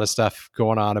got a lot of stuff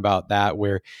going on about that.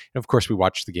 Where of course we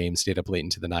watched the game, stayed up late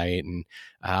into the night, and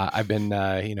I've been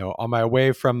on my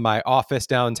way from my office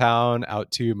downtown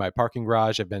out to my parking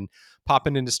garage. I've been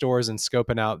popping into stores and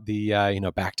scoping out the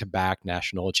back-to-back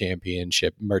national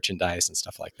championship merchandise and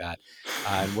stuff like that.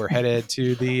 And we're headed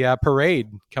to the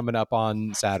parade coming up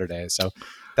on Saturday. So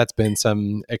that's been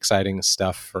some exciting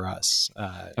stuff for us.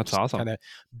 That's awesome. Kind of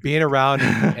being around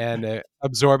and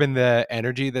absorbing the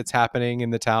energy that's happening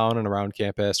in the town and around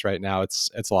campus right now.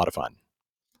 It's a lot of fun.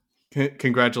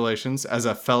 Congratulations. As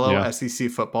a fellow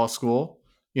SEC football school,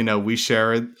 we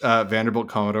share Vanderbilt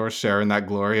Commodores sharing that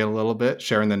glory a little bit,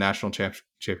 sharing the national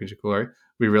championship glory.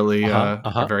 We really are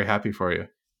very happy for you.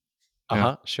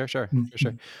 Sure.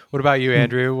 What about you,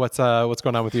 Andrew? What's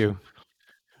going on with you?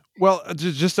 Well,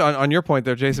 just on your point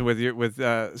there, Jason,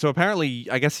 so apparently,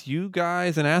 I guess you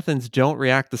guys in Athens don't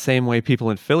react the same way people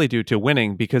in Philly do to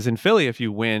winning, because in Philly, if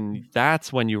you win,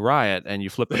 that's when you riot and you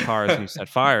flip the cars and you set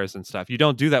fires and stuff. You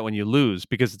don't do that when you lose,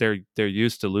 because they're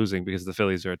used to losing, because the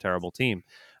Phillies are a terrible team.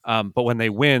 But when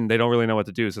they win, they don't really know what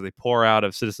to do, so they pour out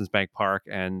of Citizens Bank Park,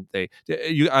 and I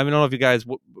don't know if you guys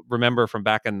remember from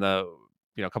back in the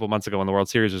a couple months ago when the World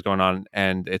Series was going on,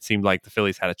 and it seemed like the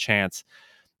Phillies had a chance.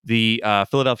 The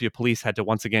Philadelphia police had to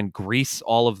once again grease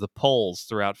all of the poles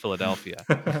throughout Philadelphia,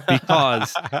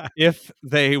 because if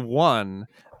they won,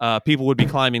 people would be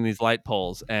climbing these light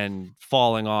poles and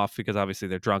falling off, because obviously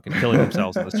they're drunk and killing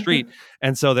themselves in the street.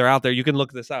 And so they're out there. You can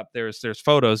look this up. There's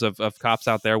photos of cops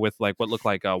out there with like what look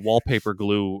like wallpaper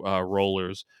glue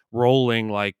rollers rolling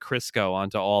like Crisco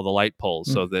onto all the light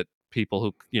poles, so that people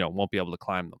who won't be able to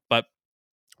climb them. But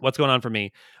what's going on for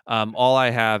me? All I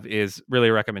have is really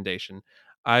a recommendation.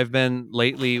 I've been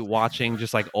lately watching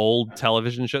just like old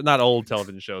television shows, not old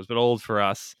television shows, but old for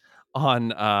us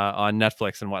on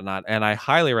Netflix and whatnot. And I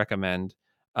highly recommend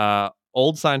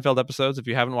old Seinfeld episodes if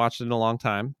you haven't watched it in a long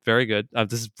time. Very good.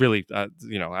 This is really, I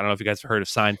don't know if you guys have heard of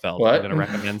Seinfeld. What? I'm going to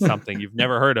recommend something you've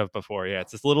never heard of before. Yeah,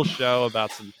 it's this little show about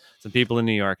some people in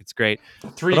New York. It's great.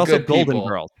 Three but also good Golden people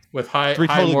Girls with high totally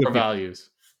moral good people.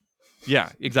 values. Yeah,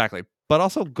 exactly. But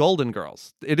also Golden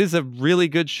Girls. It is a really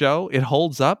good show. It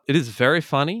holds up. It is very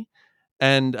funny.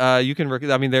 And you can,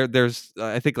 there's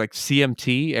I think like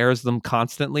CMT airs them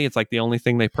constantly. It's like the only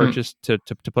thing they purchased to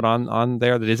put on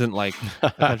there that isn't like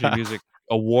a country music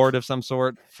award of some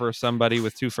sort for somebody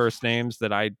with two first names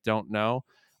that I don't know.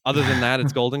 Other than that,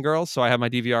 it's Golden Girls. So I have my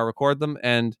DVR record them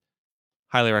and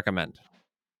highly recommend.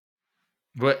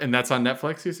 What? And that's on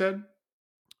Netflix, you said?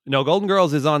 No, Golden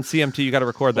Girls is on CMT. You got to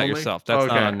record that Only? yourself. That's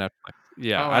Okay. not on Netflix.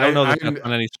 Yeah, Oh, I don't know that I'm- that's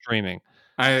on any streaming.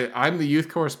 I'm the youth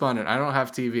correspondent. I don't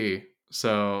have TV,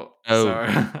 so Oh. sorry.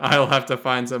 I'll have to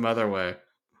find some other way.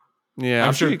 Yeah, I'm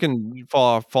I'm sure sure- you can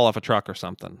fall off a truck or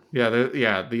something. Yeah,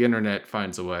 the internet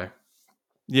finds a way.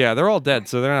 Yeah, they're all dead,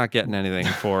 so they're not getting anything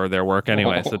for their work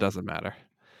anyway, so it doesn't matter.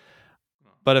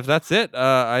 But if that's it,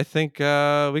 I think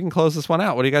we can close this one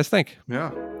out. What do you guys think?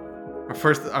 Yeah. Our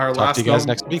Talk last to you guys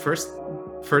next week.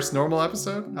 First normal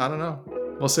episode? I don't know.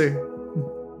 We'll see.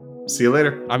 See you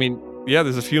later. I mean, yeah,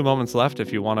 there's a few moments left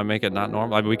if you want to make it not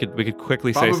normal. I mean, we could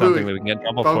quickly say Baba something Booey. that we can get in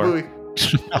trouble Baba for.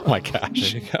 Booey. Oh my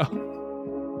gosh. There you go.